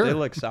 Because Sure. they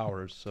like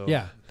sours, so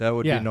Yeah. that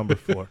would Yeah. be number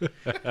 4.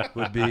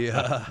 Would be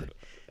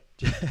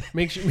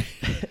Make sure.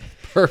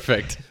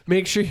 Perfect.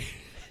 Make sure.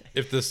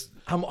 if this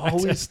I'm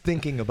always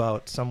thinking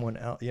about someone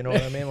else. You know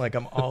what I mean? Like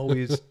I'm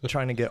always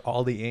trying to get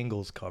all the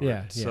angles covered.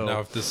 Yeah, yeah. So now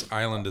if this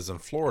island is in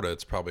Florida,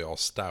 it's probably all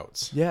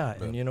stouts. yeah,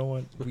 But- and you know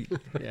what?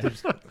 Yeah.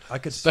 I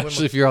could Especially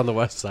swim. if you're on the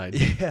west side.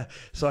 Yeah,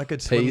 so I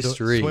could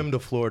Pastry. swim to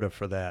Florida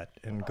for that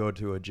and go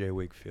to a Jay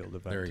Wakefield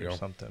event There you or go.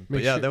 something. Make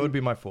But yeah, sure- that would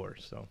be my 4.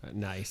 So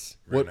Nice.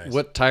 Very What nice.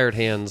 what Tired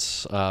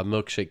Hands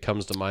milkshake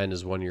comes to mind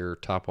as one of your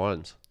top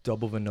ones?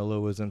 double vanilla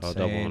was insane. Oh,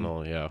 double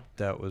vanilla, yeah.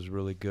 That was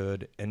really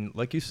good. And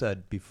like you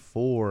said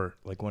before,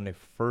 like when they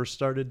first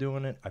started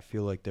doing it, I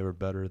feel like they were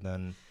better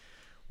than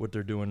what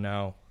they're doing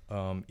now.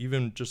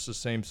 Even just the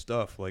same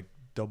stuff, like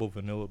double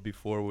vanilla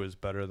before was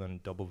better than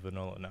double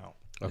vanilla now.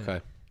 Okay.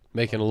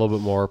 Making a little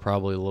bit more,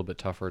 probably a little bit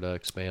tougher to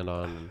expand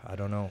on. I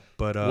don't know,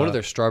 but One of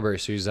their strawberry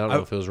series, I don't know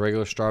I- if it was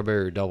regular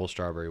strawberry or double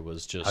strawberry,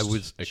 was just I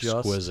was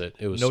exquisite.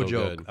 It was no so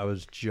joke. good. I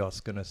was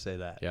just gonna say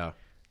that. Yeah.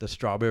 The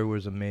strawberry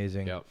was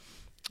amazing. Yep.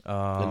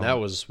 And that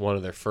was one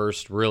of their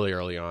first really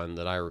early on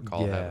that I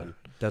recall having.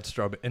 That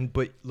strawberry. And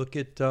but look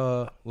at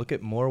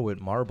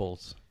Morwood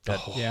marbles. That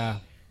Yeah.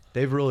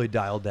 they've really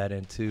dialed that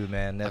in too,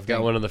 man. That I've got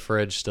thing- one in the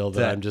fridge still that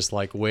that- I'm just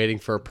like waiting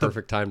for a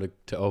perfect time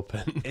to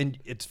open. And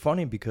it's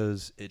funny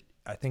because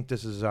I think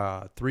this is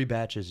 3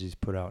 batches he's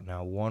put out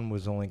now. One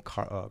was only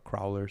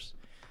crowlers.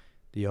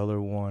 The other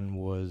one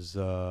was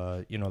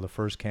the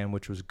first can,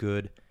 which was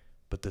good,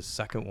 but the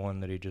second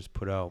one that he just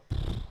put out,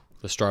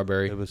 The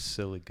strawberry. it was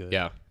silly good.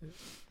 Yeah.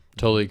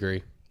 Totally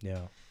agree.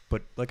 Yeah.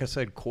 But like I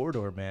said,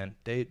 Corridor, man,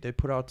 they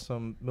put out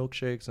some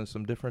milkshakes and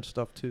some different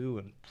stuff too,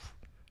 and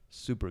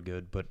super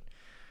good. But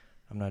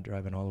I'm not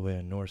driving all the way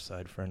to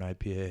Northside for an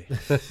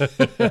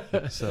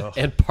IPA. So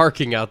And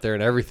parking out there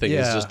and everything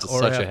is just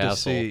or such have a to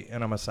hassle.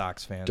 and I'm a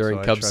Sox fan During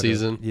so I Cubs try to-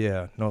 season?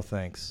 Yeah, no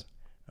thanks.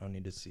 I don't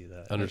need to see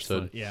that.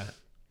 Understood. Yeah.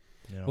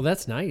 You know. Well,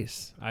 that's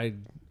nice. I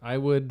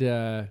would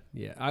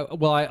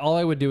all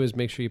I would do is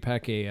make sure you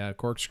pack a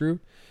corkscrew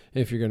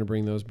if you're going to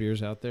bring those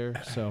beers out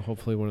there. So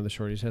hopefully one of the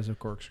shorties has a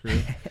corkscrew.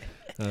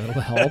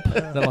 That'll help.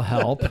 That'll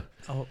help.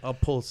 I'll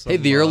pull some. Hey,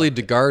 the early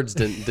DeGards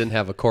didn't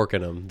have a cork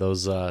in them.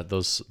 Those No,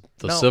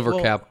 silver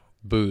well- cap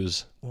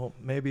booze. Well,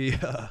 maybe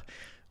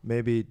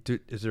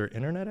is there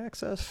internet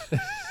access?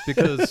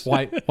 Because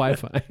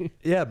Wi-Fi.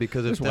 yeah,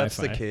 because if There's that's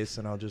the Wi-Fi. case,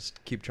 then I'll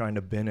just keep trying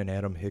to bin an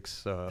Adam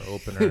Hicks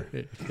opener.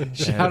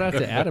 Shout out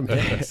to Adam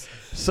Hicks.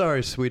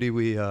 Sorry, sweetie,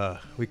 we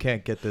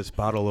can't get this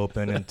bottle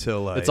open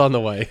until It's on the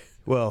way.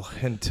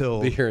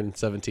 until Be here in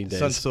 17 days.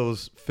 since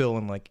those fill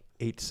in like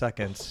 8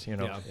 seconds.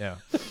 Yeah.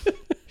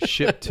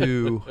 Ship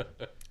to.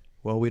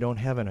 Well, we don't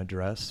have an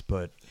address,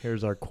 but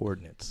here's our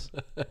coordinates.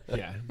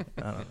 Yeah.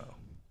 I don't know.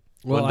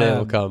 One day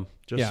it'll come.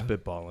 Just Yeah.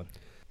 spitballing.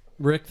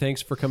 Rick,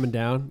 thanks for coming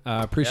down.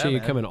 Appreciate Yeah, you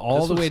man. coming all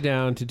This the was- way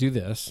down to do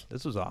this.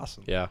 This was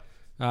awesome. Yeah.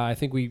 I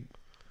think we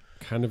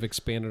kind of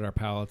expanded our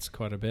palates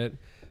quite a bit.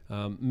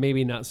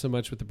 Maybe not so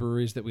much with the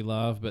breweries that we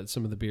love, but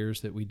some of the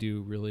beers that we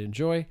do really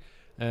enjoy.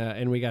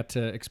 And we got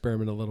to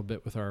experiment a little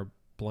bit with our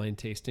blind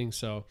tasting.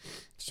 So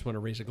just want to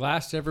raise a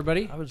glass to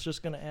everybody. I was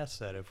just going to ask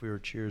that if we were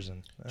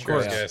cheersing.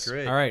 Cheers, That's guys.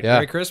 Great. All right. Yeah.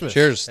 Merry Christmas.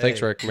 Cheers. Hey,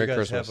 Thanks, Rick. you Merry guys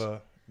Christmas. Have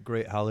a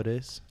great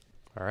holidays.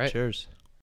 All right. Cheers.